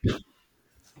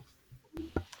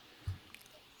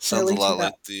 Sounds Early a lot 2000s.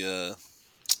 like the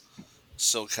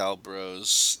SoCal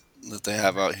bros that they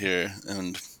have out here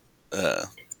and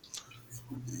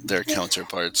their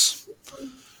counterparts.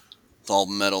 All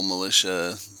metal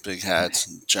militia, big hats,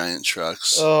 giant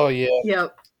trucks, Oh yeah.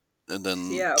 Yep. and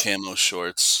then Yeah. camo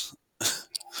shorts.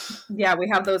 Yeah, we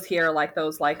have those here, like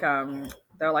those like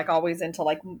they're like always into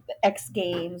like X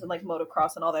Games and like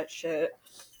motocross and all that shit.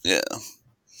 Yeah.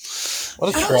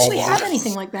 What a I don't think we tragedy. have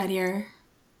anything like that here.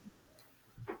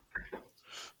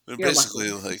 They're You're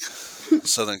basically like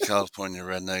Southern California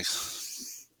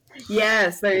rednecks.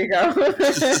 Yes, there you go.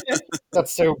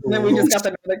 That's so And then we brutal. just got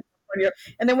the Northern California,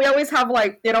 and then we always have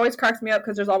like it always cracks me up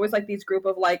because there's always like these group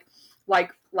of like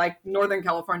Northern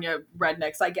California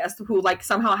rednecks, I guess, who like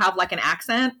somehow have like an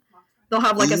accent. They'll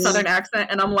have like a Southern accent,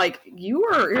 and I'm like,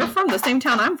 you're from the same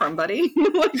town I'm from, buddy.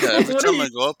 Like, Yeah, every what are time you- I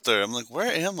go up there, I'm like, where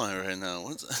am I right now?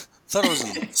 I thought I was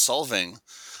in Solvang.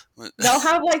 They'll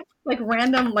have like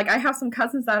random like I have some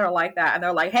cousins that are like that, and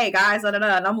they're like, hey guys, da, da,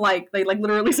 da. And I'm like, they like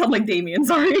literally sound like Damien.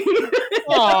 Sorry.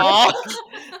 Aw,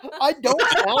 I don't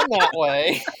sound that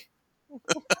way.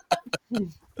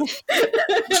 And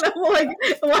I'm like,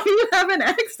 why do you have an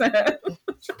accent?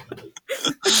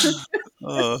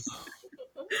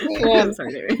 Man,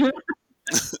 Sorry, Damien.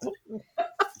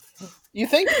 you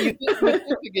think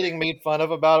that getting made fun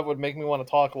of about it would make me want to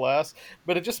talk less,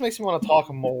 but it just makes me want to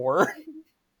talk more.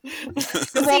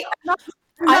 See, I'm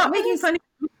I not making was- fun of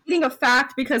you eating a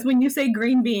fact because when you say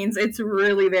green beans, it's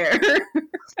really there.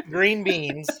 Green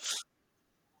beans.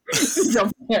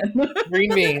 Jump in.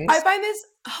 Green beans. I find this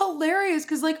hilarious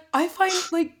because, like, I find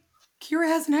like Kyra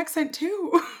has an accent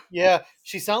too. Yeah,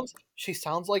 she sounds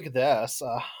like this.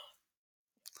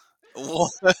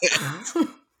 What?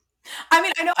 I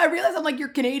mean, I realize I'm like your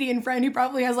Canadian friend who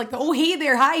probably has like the oh hey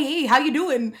there, hi, hey, how you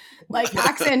doing? Like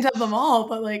accent of them all,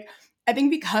 but like I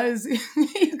think because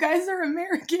you guys are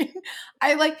American,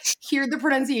 I like hear the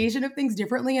pronunciation of things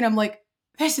differently, and I'm like,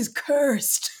 this is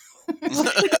cursed.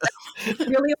 You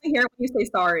really only hear it when you say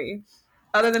sorry.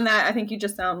 Other than that, I think you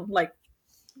just sound like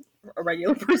a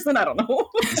regular person. I don't know.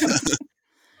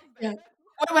 Yeah.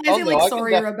 When I Oh, say no, like I can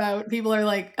sorry or about, people are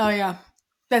like, oh yeah,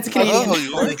 that's I Canadian. Oh,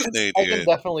 you are I can Canadian.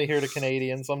 definitely hear the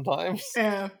Canadian sometimes.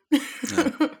 Yeah.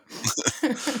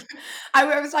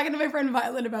 I was talking to my friend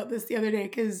Violet about this the other day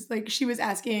because like she was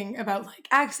asking about like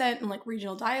accent and like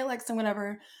regional dialects and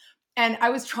whatever. And I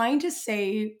was trying to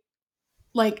say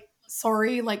like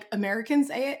sorry, like Americans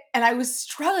say it. And I was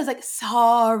struggling. I was like,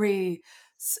 sorry.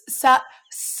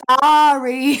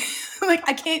 Sorry. Like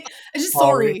I can't, it's just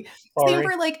sorry. Same Sorry.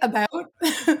 for like about.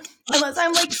 Unless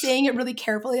I'm like saying it really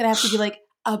carefully and I have to be like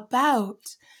about.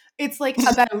 It's like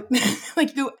about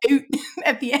like go out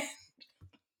at the end.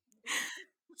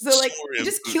 So like Sorry it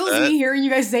just about kills that. me hearing you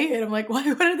guys say it. I'm like, what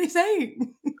are they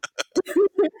saying?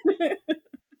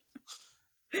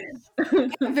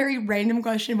 A very random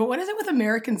question, but what is it with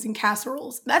Americans and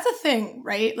casseroles? That's a thing,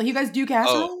 right? Like you guys do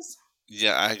casseroles?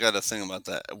 Yeah, I got a thing about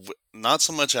that. Not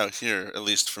so much out here, at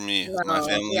least for me, my No,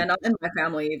 family. yeah, not in my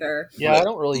family either. Yeah, I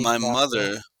don't really. My eat that,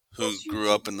 mother, who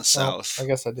grew up in the so- South, I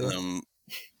guess I do.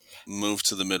 moved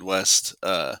to the Midwest.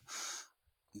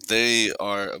 they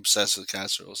are obsessed with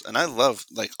casseroles, and I love,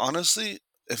 like, honestly,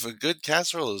 if a good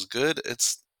casserole is good,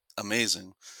 it's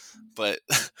amazing. But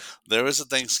there was a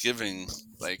Thanksgiving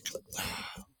like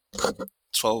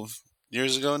 12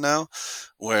 years ago now,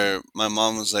 where my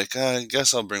mom was like, I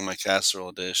guess I'll bring my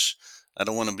casserole dish. I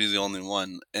don't want to be the only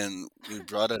one. And we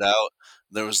brought it out.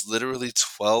 There was literally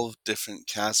 12 different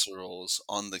casseroles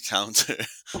on the counter,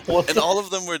 What and the- all of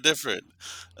them were different.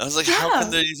 I was like, how can Yeah.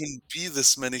 there even be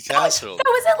this many That casseroles?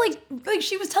 was it. Like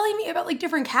she was telling me about like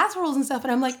different casseroles and stuff,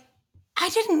 and I'm like, I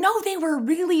didn't know they were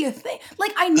really a thing.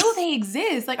 Like I know they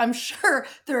exist. Like I'm sure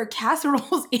there are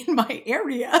casseroles in my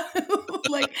area.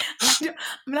 Like I'm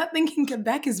not thinking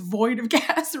Quebec is void of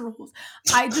casseroles.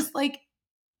 I just like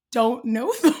don't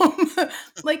know them.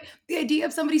 Like the idea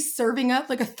of somebody serving up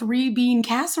like a 3-bean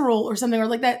casserole or something, or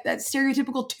like that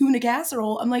stereotypical tuna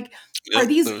casserole. I'm like, Yep,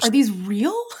 there are was these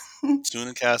real?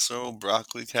 tuna casserole,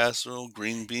 broccoli casserole,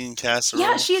 green bean casserole.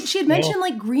 Yeah, she had mentioned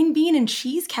like green bean and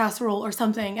cheese casserole or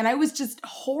something, and I was just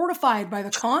horrified by the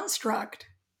construct.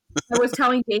 I was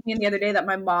telling Damien the other day that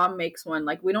my mom makes one.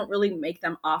 Like we don't really make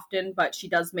them often, but she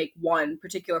does make one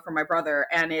particular for my brother,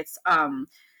 and it's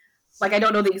like I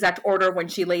don't know the exact order of when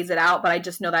she lays it out, but I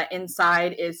just know that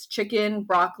inside is chicken,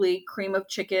 broccoli, cream of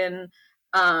chicken,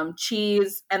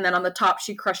 cheese, and then on the top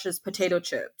she crushes potato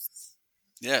chips.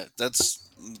 Yeah, that's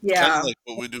kind Yeah, of like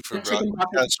what we do for the chicken broccoli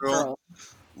broccoli casserole. casserole.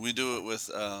 We do it with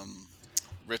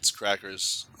Ritz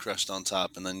crackers crushed on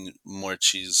top, and then more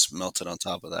cheese melted on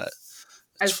top of that.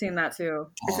 I've seen that too.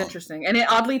 It's bomb. interesting, and it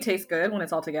oddly tastes good when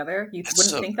it's all together. You It's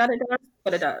wouldn't so think that it does,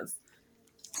 but it does.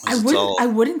 I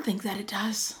wouldn't think that it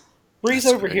does. Bree's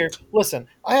That's over great. here. Listen,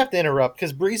 I have to interrupt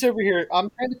because Bree's over here. I'm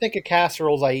trying to think of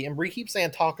casseroles I eat, and Bree keeps saying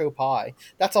taco pie.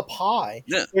 That's a pie.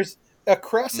 Yeah. There's a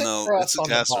crescent No, crust it's a on the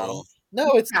bottom. casserole.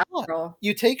 No, it's not. Casserole.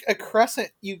 You take a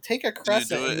crescent. You take a Do you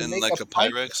crescent do and it you in make like a pie.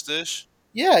 Pyrex dish?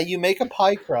 Yeah, you make a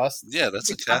pie crust. Yeah, that's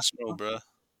a casserole, bro.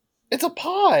 It's a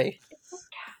pie.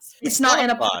 It's not in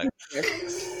a pie.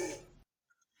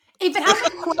 If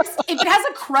it has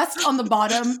a crust on the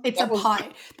bottom, it's That a was- pie.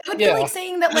 That would yeah. be like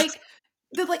saying that like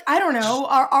I don't know,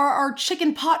 our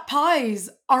chicken pot pies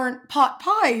aren't pot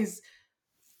pies.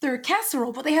 They're a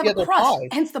casserole, but they have Yeah, a they're crust, pies.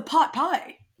 hence the pot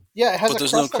pie. Yeah, it has But a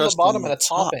there's no crust on the crust bottom on and a the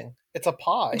top. topping. It's a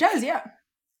pie. It does, yeah.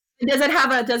 Does it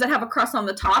have a crust on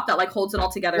the top that like holds it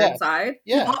all together Yeah. inside?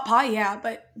 Yeah, Pot pie, yeah,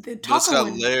 but the But it's taco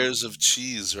got one. layers of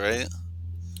cheese, right?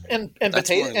 and That's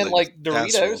potato more and like casserole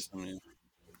Doritos. to me.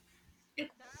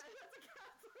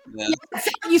 Yeah.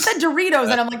 You said Doritos,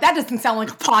 and I'm like, that doesn't sound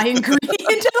like a pie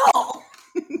ingredient at all.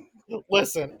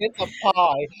 Listen, it's a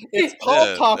pie. It's called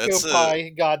Yeah, taco that's pie.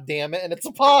 God damn it, and it's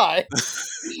a pie.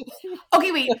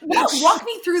 Okay, wait. Walk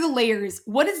me through the layers.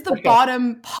 What is the Okay.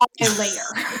 bottom pie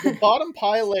layer? The bottom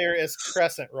pie layer is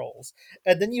crescent rolls,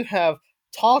 and then you have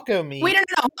taco meat. Wait,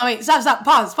 no. Wait, stop.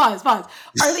 Pause.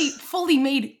 Are they fully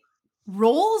made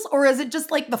rolls, or is it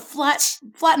just like the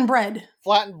flattened bread?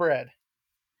 Flattened bread.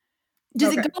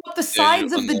 Does Okay. it go up the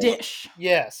sides of the unroll it. dish?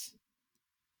 Yes.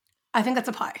 I think that's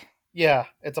a pie. Yeah,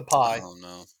 it's a pie. Oh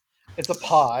no. It's a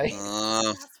pie.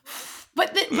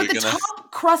 But the We're gonna-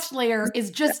 top crust layer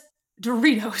is just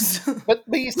Doritos. But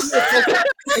you see, it's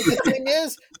like, the thing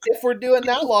is, if we're doing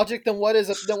that logic, then why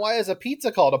is a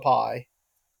pizza called a pie?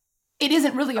 It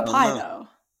isn't really a I don't pie know. though.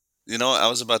 You know, I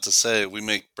was about to say we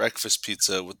make breakfast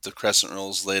pizza with the crescent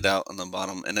rolls laid out on the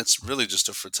bottom, and it's really just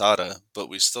a frittata, but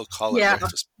we still call it Yeah.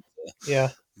 breakfast pizza. Yeah.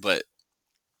 But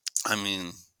I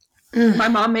mean, My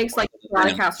mom makes like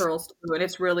enchilada casseroles too, and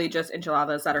it's really just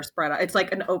enchiladas that are spread out. It's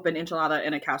like an open enchilada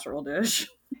in a casserole dish.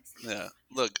 yeah.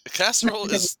 Look, a casserole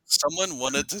is someone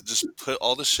wanted to just put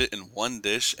all the shit in one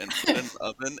dish and put it in the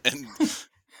oven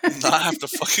and not have to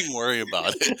fucking worry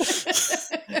about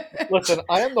it. Listen,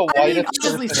 I am the I mean, whitest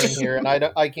honestly, person in here, and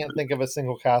I can't think of a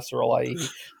single casserole I eat,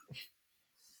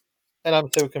 and I'm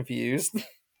so confused.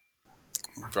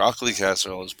 Broccoli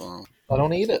casserole is bomb. I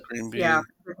don't eat it. Green bean. Yeah,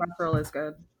 the casserole is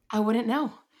good. I wouldn't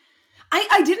know.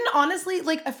 I didn't honestly,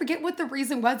 like, I forget what the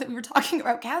reason was that we were talking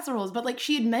about casseroles, but like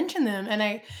she had mentioned them, and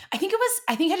I think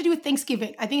it had to do with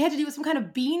Thanksgiving. I think it had to do with some kind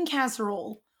of bean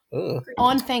casserole Ugh.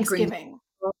 on Thanksgiving.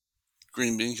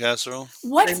 Green bean casserole.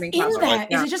 What's Green in bean casserole.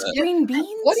 that? Is it just green beans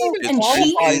What even and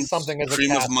cheese? qualifies something as a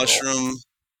cream of casserole? mushroom.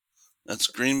 That's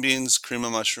green beans, cream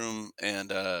of mushroom, and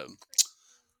what are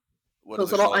Those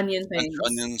they little called? onion French things.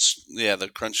 onions. Yeah, the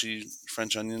crunchy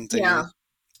French onion thing. Yeah.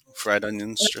 Fried onion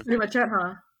That's strip. pretty much it,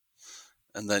 huh?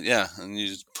 And then and you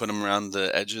just put them around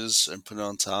the edges and put it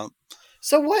on top.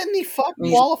 So what in the fuck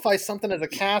qualifies something as a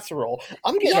casserole?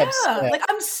 I'm getting Yeah, upset. like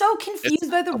I'm so confused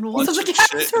by the rules of Bunch the of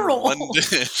shit in casserole. one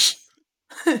dish.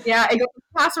 Yeah, it goes in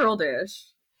a casserole dish.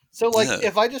 So, like, Yeah.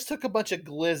 if I just took a bunch of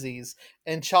glizzies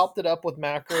and chopped it up with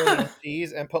macaroni and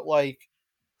cheese and put, like,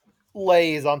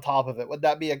 Lay's on top of it, would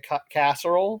that be a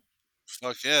casserole?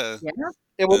 Fuck yeah. Yeah.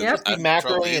 It would Yep. just be I'd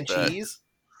macaroni probably and eat that. cheese?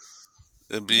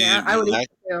 It'd be Yeah, I would eat mac-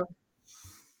 it too.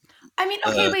 I mean,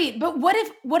 okay, wait, but what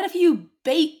if you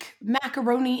bake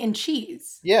macaroni and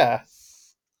cheese? Yeah.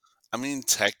 I mean,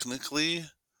 technically,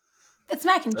 It's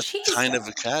mac and that's cheese. kind of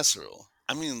though. a casserole.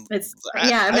 I mean, It's I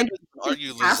I mean, would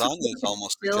argue casserole lasagna is is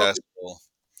almost a still- casserole.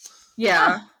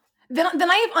 Yeah. Huh.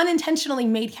 Then I have unintentionally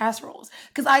made casseroles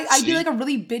because I do See? like a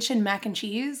really bitchin' mac and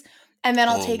cheese, and then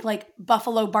I'll Oh. take like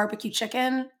buffalo barbecue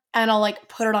chicken and I'll like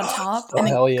put it on top Oh, and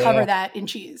then hell yeah. cover that in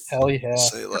cheese. Hell yeah.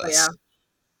 Say Oh, less.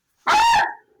 yeah.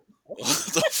 What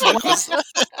the fuck was that?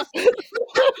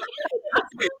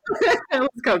 It was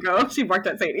Coco. She barked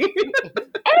at Sadie.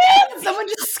 Someone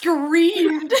just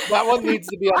screamed. That one needs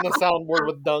to be on the soundboard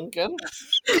with Duncan.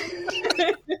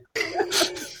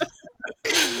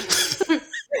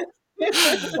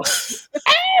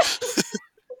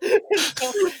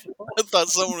 I thought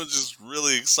someone was just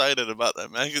really excited about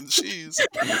that mac and cheese.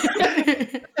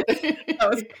 That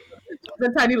was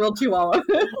the tiny little chihuahua.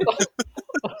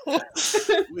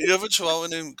 You have a chihuahua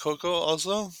named Coco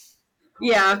also?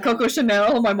 Yeah, Coco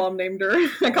Chanel. My mom named her.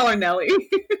 I call her Nellie.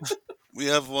 We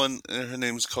have one, and her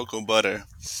name's Cocoa Butter.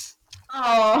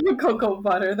 Oh, Cocoa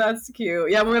Butter. That's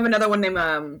cute. Yeah, we have another one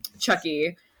named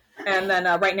Chucky. And then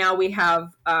right now we have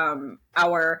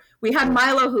we had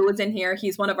Milo, who was in here.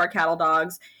 He's one of our cattle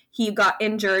dogs. He got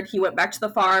injured. He went back to the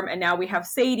farm, and now we have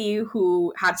Sadie,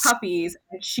 who had puppies,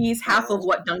 and she's half of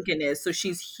what Duncan is, so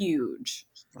she's huge.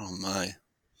 Oh my.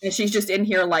 And she's just in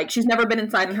here like she's never been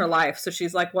inside in her life, so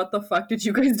she's like, "What the fuck did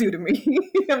you guys do to me?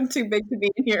 I'm too big to be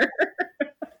in here."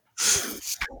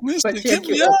 Mister, But she had get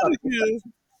me cute out little of here.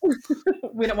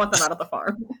 We don't want them out of the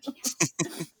farm.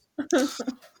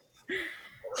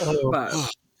 Oh, But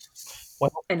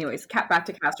well, anyways, back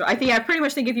to casserole. I pretty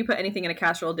much think if you put anything in a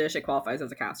casserole dish, it qualifies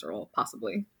as a casserole,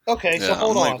 possibly. okay, so Yeah,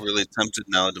 hold I'm on. like really tempted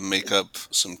now to make up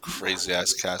some crazy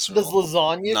ass casserole. Does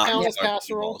lasagna Not count with as barbecue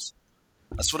casserole? balls.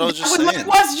 That's what I was just That was saying.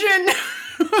 my question.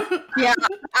 Yeah,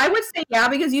 I would say yeah,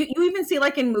 because you even see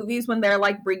like in movies when they're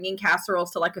like bringing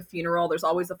casseroles to like a funeral, there's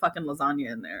always a fucking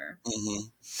lasagna in there. Mm-hmm.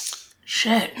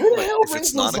 Shit. Who the But hell if brings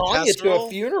it's not a lasagna to a casserole,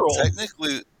 funeral?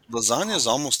 Technically, lasagna is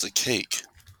almost a cake.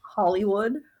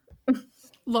 Hollywood.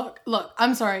 Look,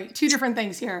 I'm sorry. Two different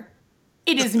things here.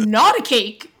 It is not a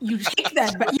cake. You take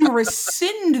that, but you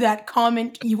rescind that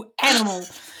comment, you animal.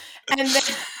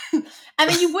 And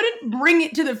then you wouldn't bring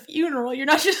it to the funeral. You're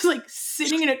not just like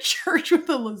sitting in a church with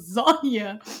a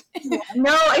lasagna.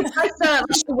 No, it's like the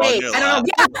wake. I don't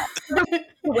know. Yeah.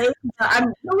 The wake. I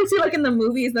always see like in the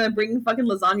movies that bring fucking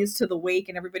lasagnas to the wake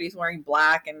and everybody's wearing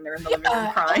black and they're in the living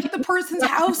room crying. Like the person's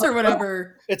house or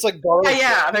whatever. It's like garlic.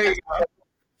 Yeah, there you go.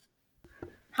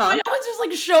 Huh? I was just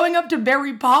like showing up to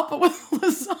bury Papa with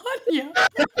lasagna.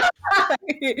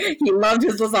 He loved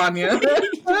his lasagna.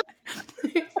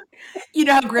 You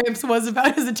know how Gramps was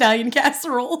about his Italian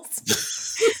casseroles.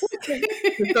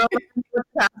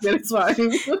 It's fine.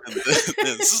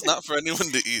 This is not for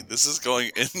anyone to eat. This is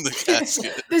going in the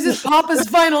casket. This is Papa's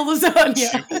final You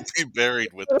lasagna. will be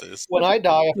buried with this. When I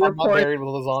die, if I'm not Report. buried with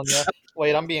lasagna,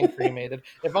 wait, I'm being cremated.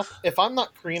 If I'm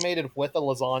not cremated with a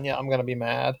lasagna, I'm gonna be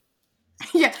mad.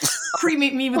 Yeah,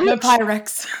 cremate me with my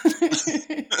Pyrex.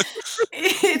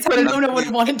 It's how Nona would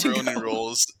have wanted to Pepperoni go.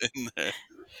 rolls in there.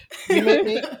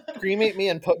 Cremate me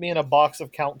and put me in a box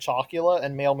of Count Chocula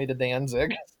and mail me to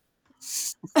Danzig.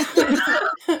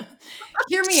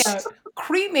 Hear me out.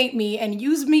 Cremate me and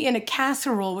use me in a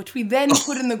casserole, which we then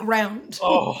put in the ground.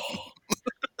 Oh,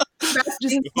 That's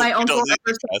just my We uncle. don't need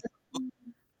ever said-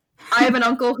 I have an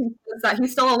uncle who says that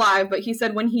he's still alive, but he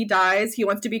said when he dies, he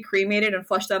wants to be cremated and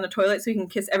flushed down the toilet so he can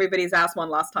kiss everybody's ass one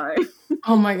last time.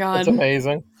 Oh my that's god.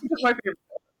 amazing. That's my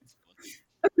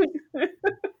favorite.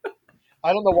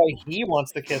 I don't know why he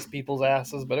wants to kiss people's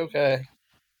asses, but okay.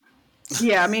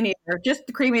 Yeah, me neither. Just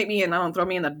cremate me and don't throw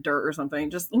me in the dirt or something.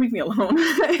 Just leave me alone.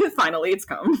 Finally, it's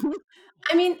come.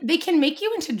 I mean, they can make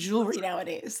you into jewelry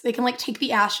nowadays. They can like take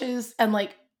the ashes and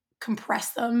like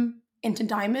compress them into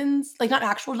diamonds. Like not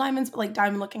actual diamonds, but like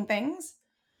diamond looking things.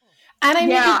 And I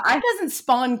mean, Yeah, if that doesn't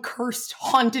spawn cursed,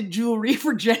 haunted jewelry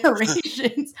for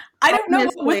generations, I don't know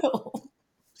what will.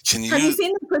 Can Have you you?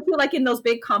 seen them put you like in those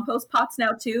big compost pots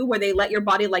now too, where they let your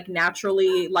body like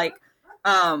naturally like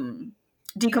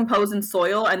decompose in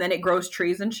soil and then it grows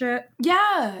trees and shit?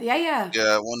 Yeah. Yeah,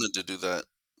 I wanted to do that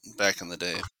back in the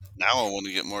day. Now I want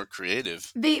to get more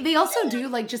creative. They also do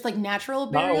like just like natural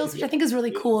burials, which I think is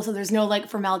really cool. So there's no like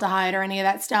formaldehyde or any of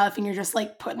that stuff, and you're just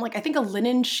like putting like I think a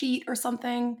linen sheet or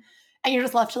something and you're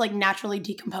just left to like naturally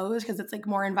decompose because it's like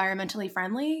more environmentally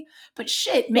friendly. But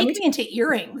shit, make me into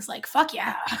earrings. Like, fuck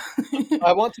yeah.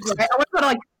 I want to. I want to go to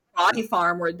like body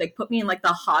farm where they put me in like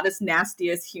the hottest,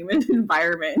 nastiest human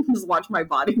environment and just watch my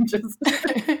body just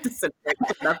disintegrate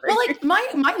to nothing. Well, like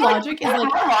my logic is like,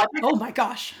 oh my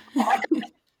gosh,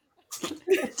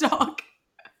 dog.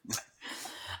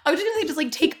 I was just gonna say, just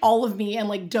like take all of me and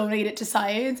like donate it to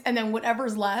science, and then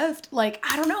whatever's left, like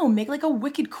I don't know, make like a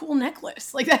wicked cool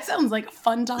necklace. Like that sounds like a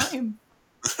fun time.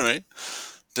 Right?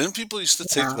 Didn't people used to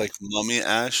take like mummy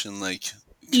ash and like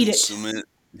Eat consume it?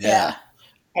 Yeah.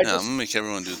 I'm gonna make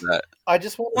everyone do that. I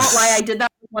just want Not lie, I did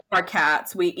that with one of our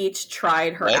cats. We each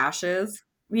tried her ashes.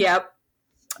 Yep.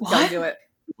 What? Don't do it.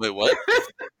 Wait, what?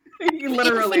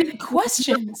 Literally. Infinite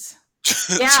questions.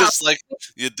 Yeah. Just like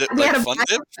you dip, We like had a fun bag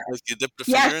dip, like you dipped a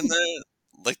finger in there,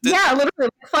 like that. Yeah, literally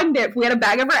fun dip. We had a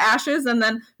bag of her ashes, and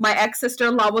then my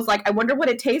ex-sister-in-law was like, I wonder what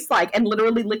it tastes like, and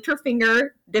literally licked her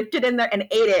finger, dipped it in there, and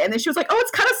ate it. And then she was like, oh, it's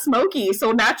kind of smoky.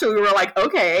 So naturally we were like,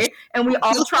 okay. And we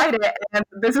all tried it, and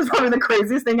this is probably the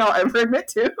craziest thing I'll ever admit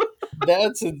to.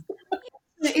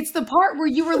 It's the part where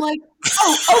you were like,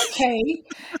 oh, okay,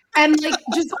 and like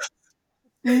just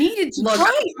needed to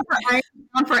try it. I'm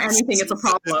down for anything. It's a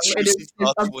problem. It is a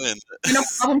problem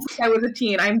since I was a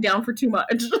teen. I'm down for too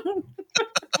much.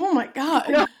 Oh my god.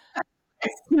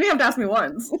 You may have to ask me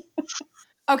once.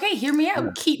 Okay, hear me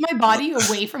out. Keep my body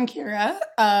away from Kyra.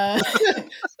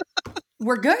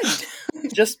 We're good.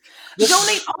 just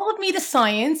donate all of me to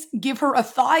science. Give her a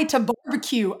thigh to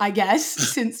barbecue, I guess,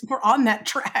 since we're on that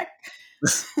track.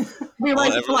 We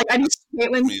like I need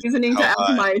Caitlin seasoning to add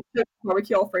to my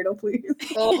barbecue Alfredo, please.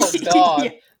 Oh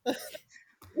god. Yeah.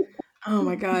 Oh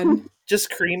my god.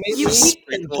 Just cremate You me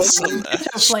and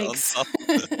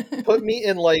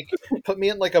put me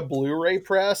in like a Blu-ray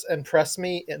press and press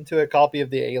me into a copy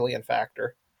of the Alien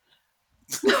Factor.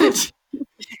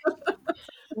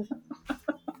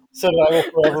 So that I will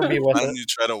forever be with it. When you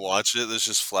try to watch it, there's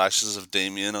just flashes of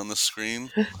Damien on the screen.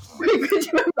 Wait, could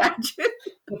you imagine?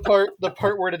 The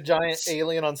part where the giant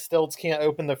alien on stilts can't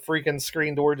open the freaking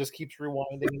screen door just keeps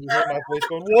rewinding, and you hear my voice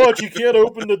going, "What? You can't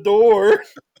open the door!"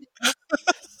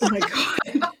 Oh my god!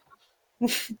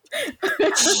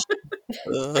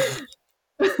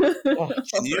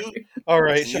 Can you? All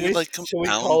right, should we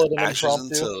call it an ashes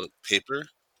impromptu? into paper?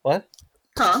 What?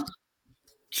 Huh?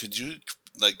 Could you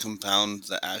like compound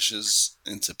the ashes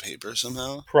into paper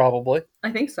somehow? Probably.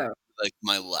 I think so. Like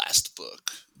my last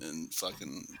book, and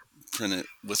fucking print it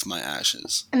with my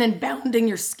ashes. And then bounding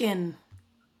your skin.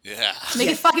 Yeah. Make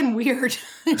it fucking weird.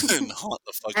 And haunt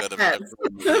the fuck out of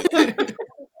everyone.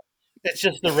 It's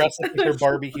just the recipe for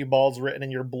barbecue balls written in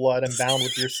your blood and bound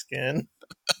with your skin.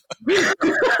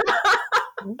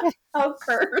 I'll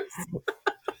curse.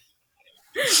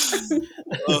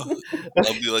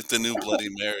 I'll be like the new Bloody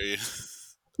Mary.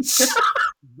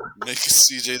 Make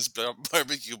CJ's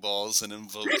barbecue balls and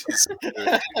invoke his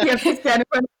spirit.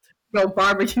 Go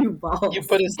barbecue balls. You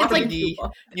put his CD.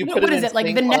 What is it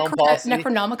like the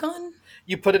Necronomicon?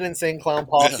 You put an Insane Clown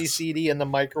Posse CD in the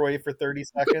microwave for 30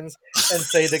 seconds and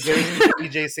say the game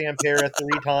DJ Sampera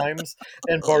 3 times,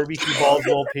 and barbecue balls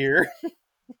will appear.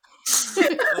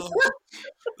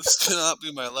 This cannot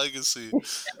be my legacy. You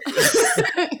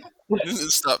need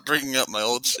to stop bringing up my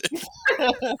old shit.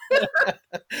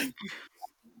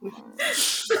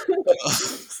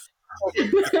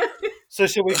 So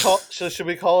should we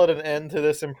call it an end to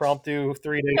this impromptu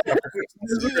 3 days after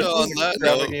Christmas? Yeah, on that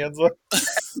note.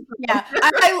 Yeah,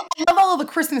 I love all of the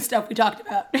Christmas stuff we talked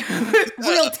about.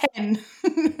 Real 10.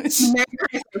 Merry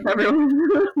Christmas,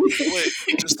 everyone. Wait,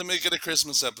 just to make it a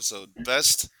Christmas episode,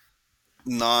 best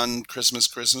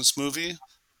non-Christmas movie,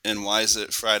 and why is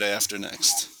it Friday After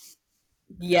Next?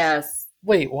 Yes.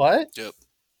 Wait, what? Yep.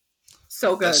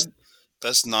 So good.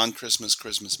 Best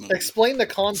non-Christmas movie. Explain the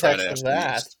context of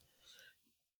that. Next.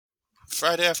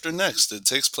 Friday After Next. It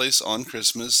takes place on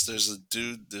Christmas. There's a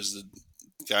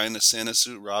guy in a Santa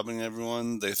suit robbing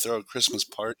everyone. They throw a Christmas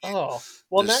party. Oh,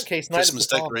 well, There's in that case, Christmas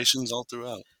decorations all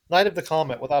throughout. Night of the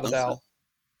Comet, without a doubt.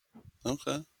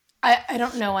 Okay. I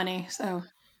don't know any, so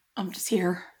I'm just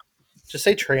here. Just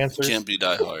say Trancers. Can't be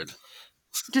Die Hard.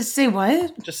 Just say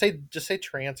what? Just say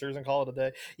Trancers and call it a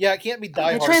day. Yeah, it can't be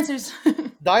Die Hard. Trancers.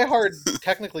 Die Hard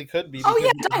technically could be. Oh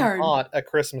yeah, Die Hard. Not a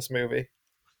Christmas movie.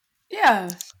 Yeah,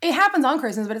 it happens on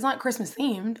Christmas, but it's not Christmas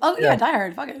themed. Oh yeah, Die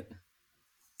Hard. Fuck it.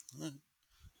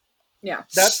 Yeah.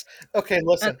 That's okay.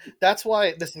 Listen, that's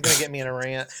why this is going to get me in a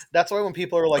rant. That's why when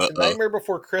people are like, The Nightmare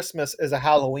Before Christmas is a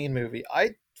Halloween movie,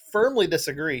 I firmly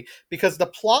disagree because the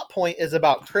plot point is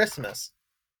about Christmas.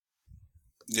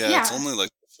 Yeah, it's only like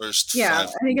the first. Yeah, 5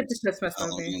 I think it's a Christmas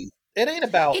Halloween. movie. It ain't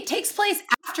about. It takes place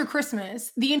after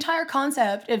Christmas. The entire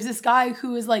concept is this guy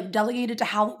who is like delegated to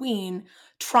Halloween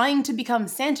trying to become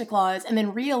Santa Claus and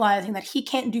then realizing that he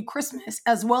can't do Christmas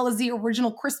as well as the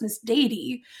original Christmas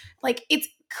deity. Like, it's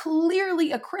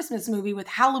clearly a Christmas movie with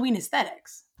Halloween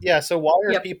aesthetics. Yeah, so why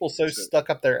are Yep. people so stuck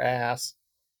up their ass?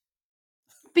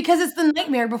 Because it's the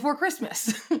nightmare before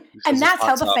Christmas. Because And that's of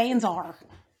how the Hot fans are.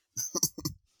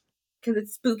 Because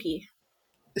it's spooky.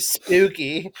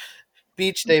 Spooky.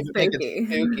 Beach day, but make it Spooky.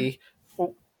 spooky.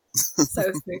 Oh,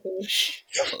 So spooky.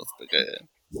 Topic. Okay.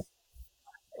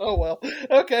 oh well.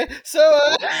 Okay, so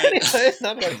anyway,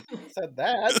 nobody said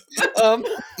that.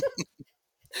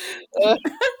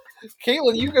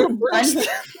 Caitlin, you go first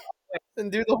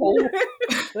and do the whole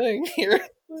thing here.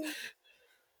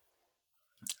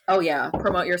 Oh yeah,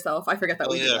 promote yourself. I forget that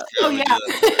Oh we do yeah, that. Oh, we do yeah.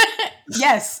 that.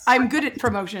 Yes, I'm good at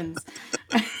promotions.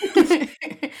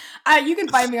 You can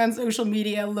find me on social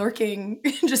media lurking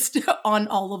just on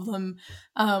all of them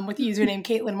with the username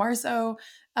Caitlin Marceau.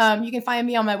 You can find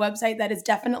me on my website that is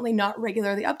definitely not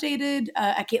regularly updated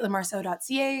at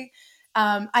caitlinmarceau.ca.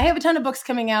 I have a ton of books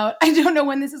coming out. I don't know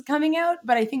when this is coming out,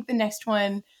 but I think the next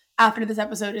one after this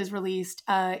episode is released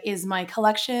is my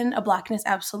collection, A Blackness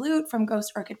Absolute from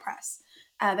Ghost Orchid Press.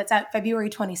 That's out February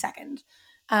 22nd.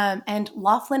 And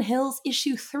Laughlin Hills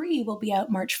issue 3 will be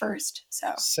out March 1st.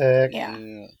 So, Sick. yeah,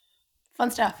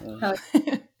 fun stuff.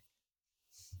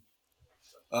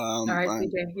 All right, I'm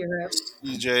CJ, you're up.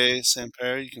 CJ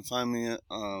Sampera. You can find me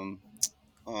on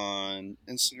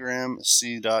Instagram,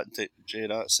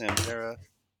 c.j.sampera.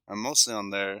 I'm mostly on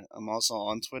there. I'm also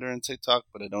on Twitter and TikTok,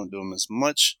 but I don't do them as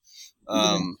much.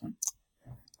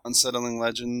 Unsettling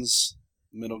Legends,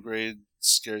 middle grade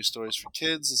scary stories for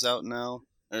kids is out now.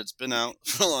 Or it's been out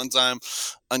for a long time.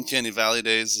 Uncanny Valley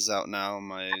Days is out now.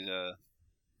 My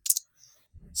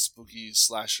spooky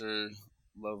slasher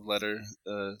love letter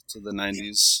to the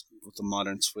 90s with a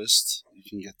modern twist. You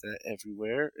can get that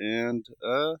everywhere. And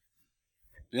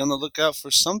be on the lookout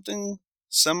for something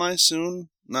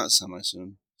not semi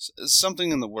soon. It's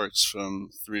something in the works from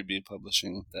 3B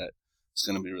Publishing that is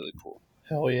going to be really cool.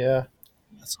 Hell yeah.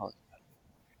 That's all.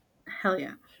 Hell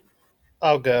yeah.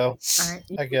 I'll go. All right.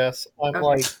 I guess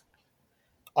Okay.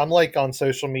 I'm like on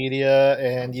social media,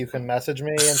 and you can message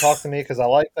me and talk to me because I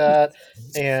like that.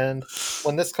 And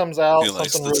when this comes out, He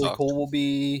likes something to really talk. cool will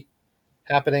be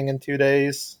happening in 2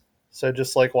 days. So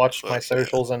just like watch my Fuck yeah.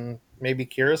 socials and maybe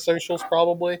Kyra's socials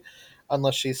probably,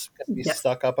 unless she's gonna be Yes.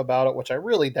 stuck up about it, which I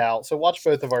really doubt. So watch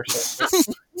both of our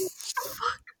socials.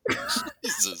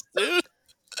 Jesus, dude.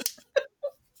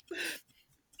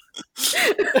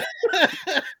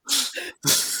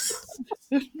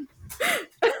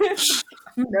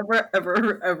 I'm never,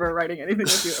 ever, ever writing anything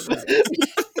with you ever again.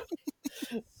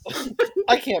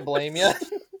 I can't blame you.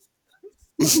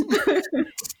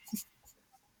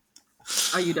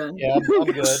 Are you done? Yeah, I'm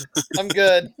good. I'm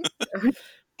good.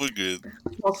 We're good.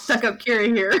 Well, stuck up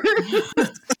Kyra here.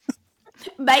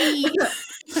 Bye.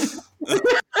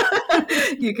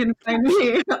 You can find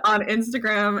me on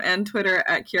Instagram and Twitter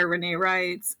at Kyra Renee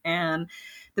Writes, and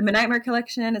the Midnightmare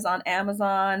Collection is on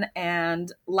Amazon,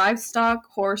 and Livestock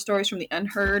Horror Stories from the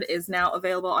Unheard is now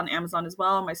available on Amazon as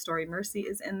well. My story Mercy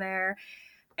is in there,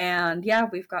 and yeah,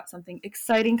 we've got something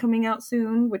exciting coming out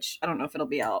soon, which I don't know if it'll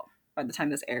be out by the time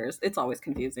this airs. It's always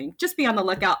confusing. Just be on the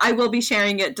lookout. I will be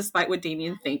sharing it despite what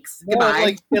Damien thinks. Well,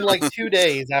 Goodbye. in like 2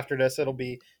 days after this, it'll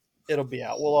be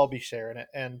out. We'll all be sharing it.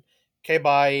 And okay,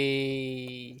 bye.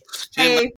 Hey.